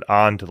it blows it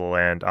onto the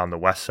land on the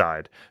west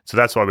side. So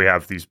that's why we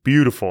have these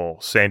beautiful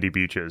sandy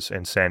beaches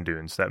and sand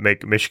dunes that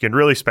make Michigan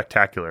really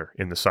spectacular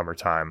in the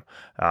summertime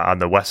on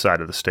the west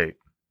side of the state.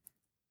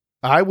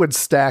 I would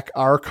stack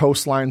our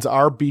coastlines,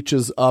 our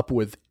beaches up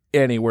with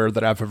anywhere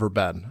that I've ever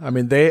been. I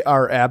mean, they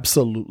are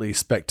absolutely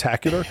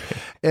spectacular.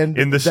 And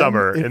in the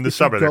summer,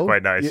 they're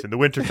quite nice. In the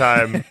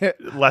wintertime,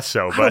 less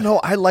so. But I don't know.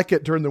 I like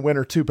it during the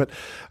winter too, but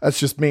that's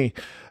just me.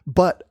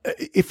 But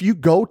if you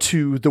go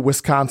to the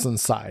Wisconsin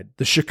side,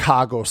 the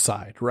Chicago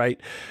side, right,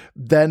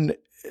 then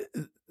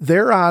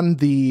they're on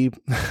the,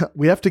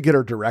 we have to get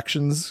our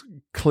directions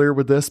clear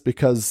with this,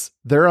 because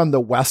they're on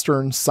the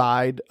western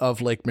side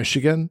of Lake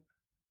Michigan.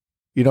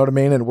 You know what I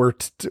mean? And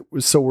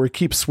we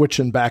keep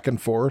switching back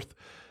and forth.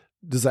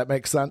 Does that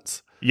make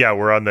sense? Yeah,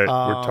 we're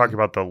talking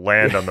about the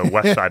land on the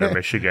west side of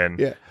Michigan,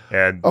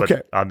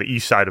 but on the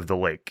east side of the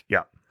lake.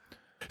 Yeah.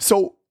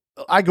 So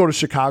I go to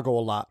Chicago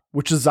a lot,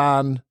 which is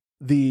on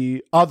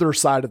the other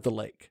side of the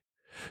lake.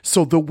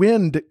 So the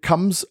wind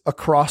comes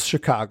across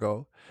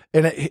Chicago,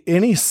 and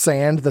any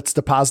sand that's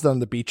deposited on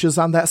the beaches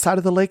on that side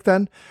of the lake,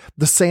 then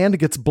the sand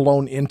gets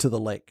blown into the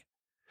lake.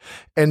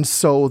 And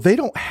so they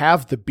don't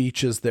have the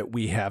beaches that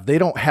we have. They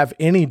don't have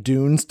any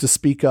dunes to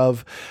speak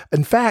of.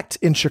 In fact,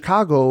 in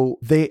Chicago,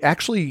 they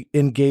actually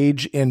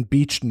engage in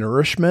beach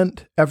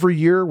nourishment every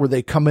year where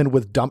they come in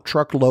with dump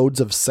truck loads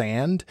of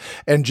sand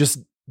and just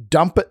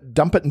dump it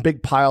in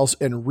big piles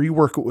and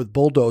rework it with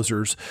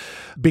bulldozers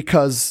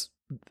because,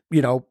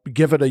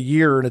 give it a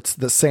year and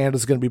the sand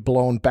is going to be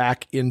blown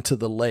back into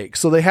the lake.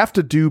 So they have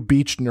to do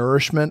beach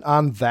nourishment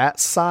on that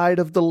side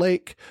of the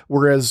lake,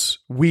 whereas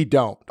we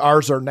don't.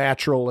 Ours are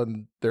natural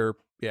and they're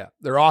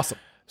awesome.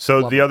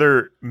 So the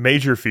other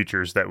major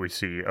features that we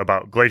see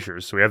about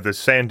glaciers, so we have the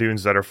sand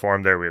dunes that are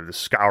formed there. We have the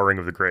scouring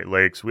of the Great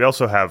Lakes. We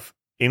also have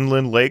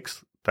inland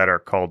lakes that are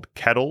called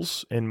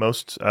kettles in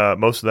most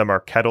of them are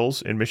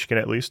kettles in Michigan,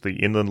 at least the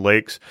inland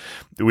lakes.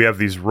 We have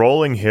these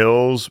rolling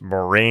hills,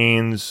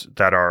 moraines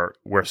that are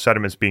where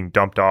sediment's being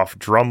dumped off,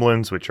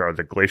 drumlins, which are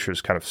the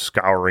glaciers kind of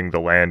scouring the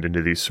land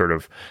into these sort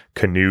of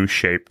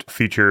canoe-shaped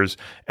features,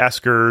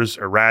 eskers,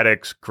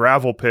 erratics,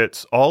 gravel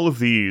pits. All of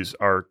these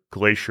are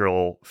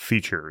glacial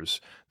features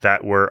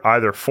that were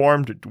either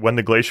formed when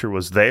the glacier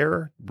was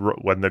there,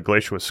 when the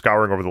glacier was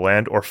scouring over the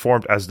land, or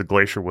formed as the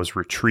glacier was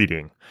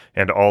retreating.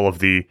 And all of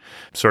the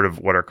sort of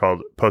what are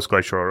called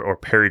post-glacial or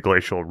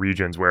periglacial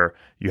regions where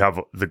you have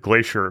the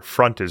glacier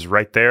front is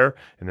right there,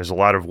 and there's a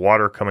lot of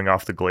water coming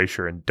off the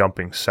glacier and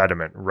dumping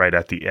sediment right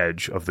at the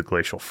edge of the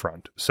glacial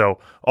front. So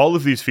all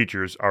of these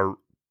features are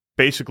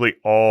basically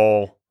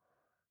all,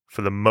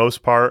 for the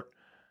most part,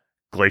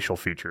 glacial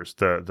features,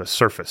 the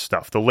surface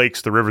stuff, the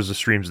lakes, the rivers, the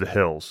streams, the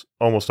hills,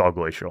 almost all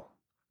glacial.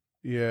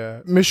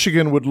 Yeah.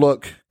 Michigan would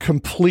look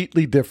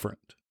completely different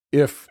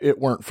if it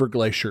weren't for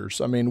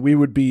glaciers. I mean, we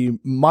would be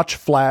much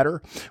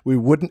flatter. We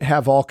wouldn't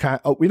have all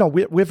we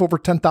have over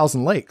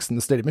 10,000 lakes in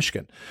the state of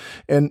Michigan.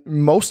 And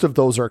most of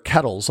those are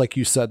kettles, like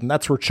you said, and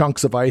that's where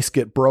chunks of ice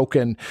get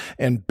broken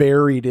and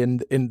buried in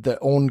the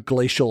own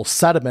glacial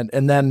sediment.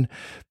 And then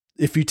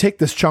if you take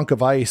this chunk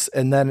of ice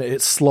and then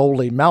it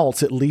slowly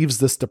melts, it leaves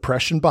this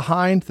depression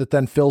behind that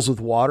then fills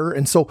with water.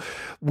 And so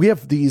we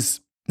have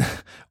these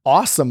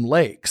awesome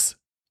lakes.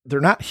 They're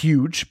not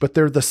huge, but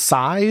they're the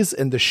size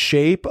and the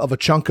shape of a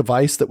chunk of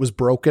ice that was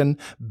broken,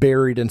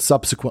 buried, and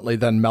subsequently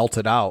then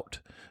melted out.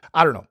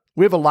 I don't know.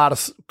 We have a lot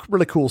of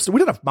really cool stuff. We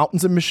don't have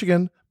mountains in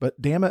Michigan, but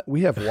damn it,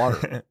 we have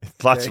water.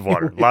 Lots of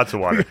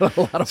water.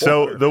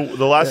 So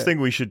the last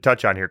thing we should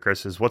touch on here,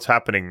 Chris, is what's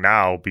happening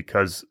now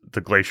because the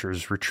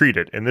glaciers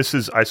retreated. And this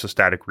is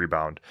isostatic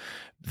rebound.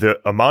 The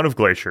amount of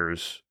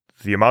glaciers,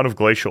 the amount of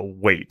glacial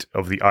weight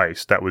of the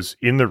ice that was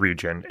in the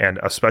region, and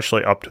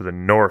especially up to the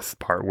north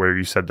part where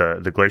you said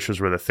the glaciers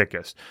were the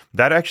thickest,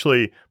 that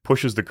actually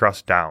pushes the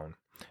crust down.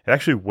 It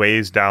actually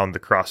weighs down the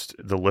crust,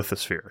 the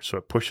lithosphere. So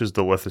it pushes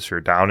the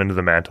lithosphere down into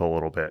the mantle a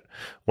little bit.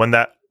 When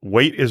that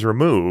weight is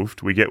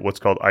removed, we get what's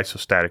called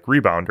isostatic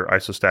rebound or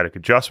isostatic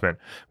adjustment,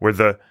 where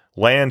the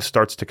land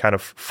starts to kind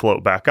of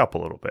float back up a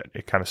little bit.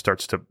 It kind of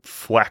starts to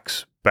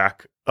flex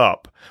back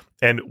up.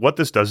 And what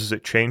this does is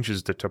it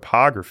changes the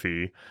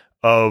topography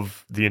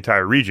of the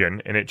entire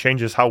region, and it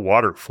changes how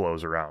water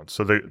flows around.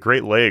 So the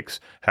Great Lakes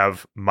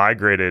have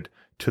migrated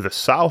to the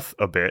south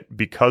a bit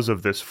because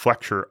of this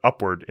flexure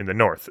upward in the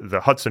north.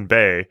 The Hudson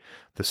Bay,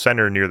 the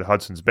center near the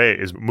Hudson's Bay,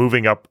 is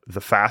moving up the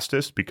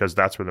fastest because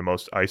that's where the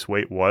most ice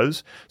weight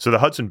was. So the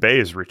Hudson Bay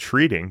is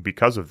retreating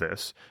because of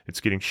this.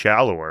 It's getting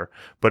shallower,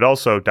 but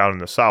also down in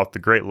the south, the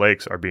Great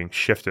Lakes are being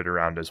shifted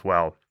around as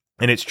well.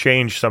 And it's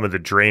changed some of the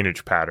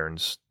drainage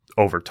patterns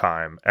over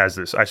time as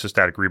this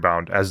isostatic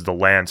rebound, as the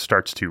land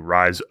starts to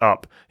rise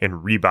up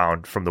and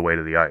rebound from the weight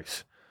of the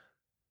ice.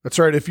 That's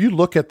right. If you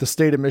look at the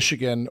state of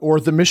Michigan or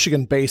the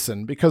Michigan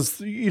Basin, because,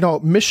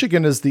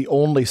 Michigan is the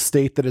only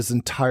state that is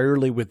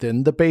entirely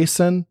within the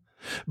basin,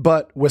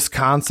 but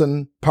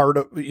Wisconsin,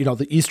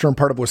 the eastern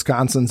part of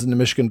Wisconsin's in the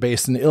Michigan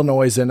Basin,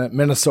 Illinois is in it,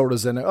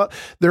 Minnesota's in it.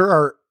 There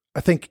are, I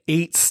think,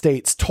 8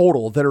 states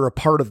total that are a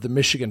part of the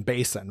Michigan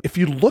Basin. If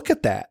you look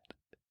at that,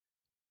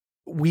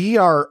 we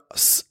are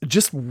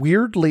just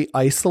weirdly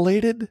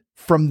isolated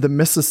from the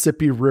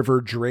Mississippi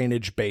River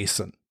drainage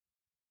basin.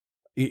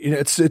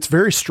 It's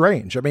very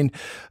strange. I mean,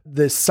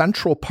 the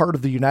central part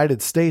of the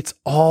United States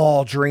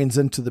all drains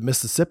into the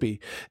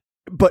Mississippi,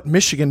 but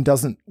Michigan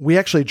doesn't. We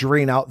actually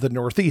drain out the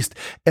Northeast,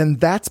 and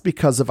that's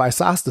because of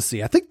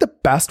isostasy. I think the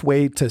best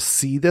way to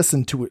see this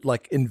and to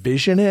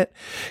envision it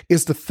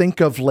is to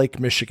think of Lake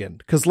Michigan,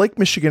 because Lake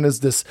Michigan is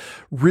this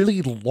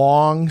really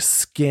long,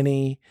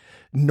 skinny,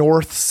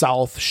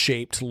 north-south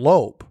shaped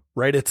lobe,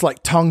 right? It's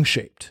like tongue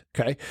shaped.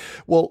 Okay.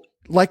 Well,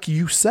 like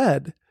you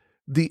said,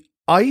 the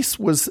ice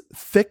was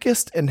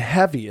thickest and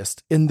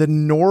heaviest in the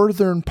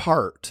northern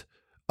part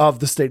of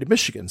the state of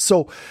Michigan.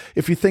 So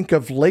if you think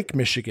of Lake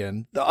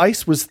Michigan, the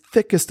ice was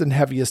thickest and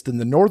heaviest in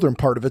the northern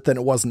part of it than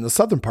it was in the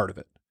southern part of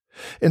it.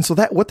 And so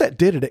what that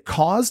did, it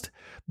caused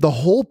the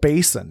whole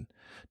basin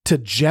to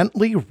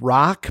gently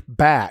rock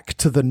back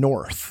to the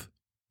north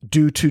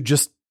due to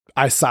just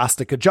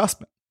isostic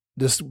adjustment,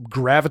 this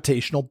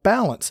gravitational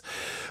balance.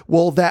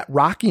 Well, that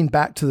rocking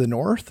back to the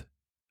north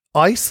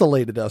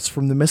isolated us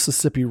from the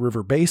Mississippi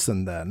River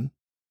Basin then,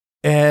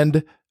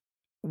 and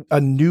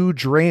a new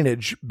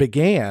drainage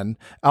began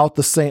out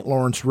the St.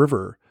 Lawrence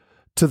River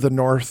to the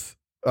North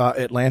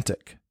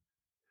Atlantic.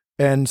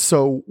 And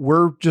so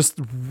we're just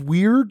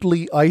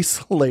weirdly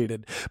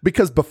isolated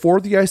because before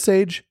the Ice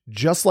Age,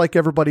 just like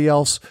everybody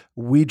else,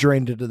 we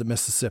drained into the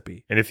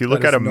Mississippi. And if you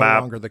look at a map, no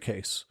longer the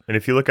case. And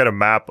if you look at a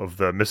map of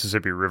the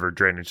Mississippi River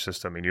drainage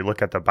system and you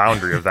look at the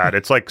boundary of that,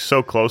 it's like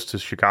so close to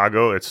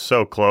Chicago. It's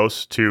so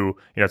close to,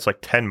 it's like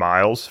 10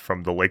 miles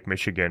from the Lake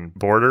Michigan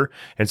border.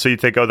 And so you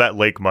think, oh, that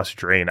lake must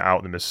drain out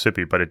in the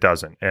Mississippi, but it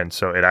doesn't. And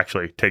so it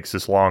actually takes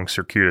this long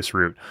circuitous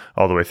route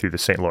all the way through the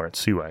St. Lawrence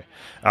Seaway.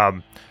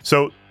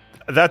 So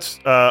that's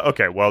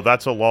okay. Well,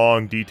 that's a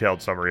long,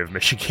 detailed summary of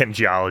Michigan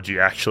geology,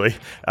 actually,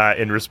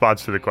 in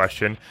response to the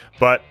question.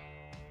 But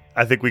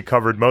I think we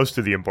covered most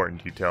of the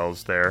important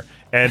details there.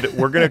 And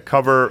we're going to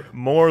cover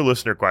more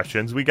listener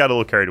questions. We got a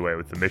little carried away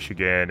with the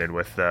Michigan and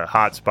with the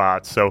hot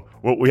spots. So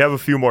we have a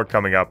few more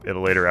coming up in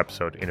a later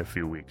episode in a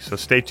few weeks. So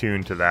stay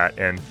tuned to that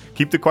and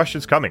keep the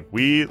questions coming.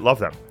 We love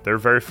them. They're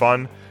very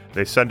fun.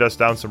 They send us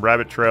down some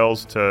rabbit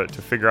trails to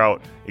figure out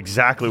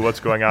exactly what's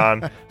going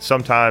on.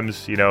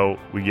 Sometimes,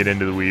 we get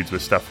into the weeds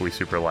with stuff we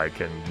super like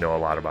and know a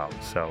lot about.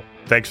 So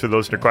thanks for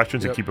those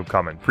questions and keep them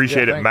coming.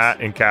 Appreciate it, thanks.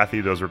 Matt and Kathy.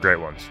 Those were great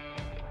ones.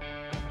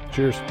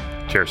 Cheers.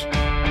 Cheers.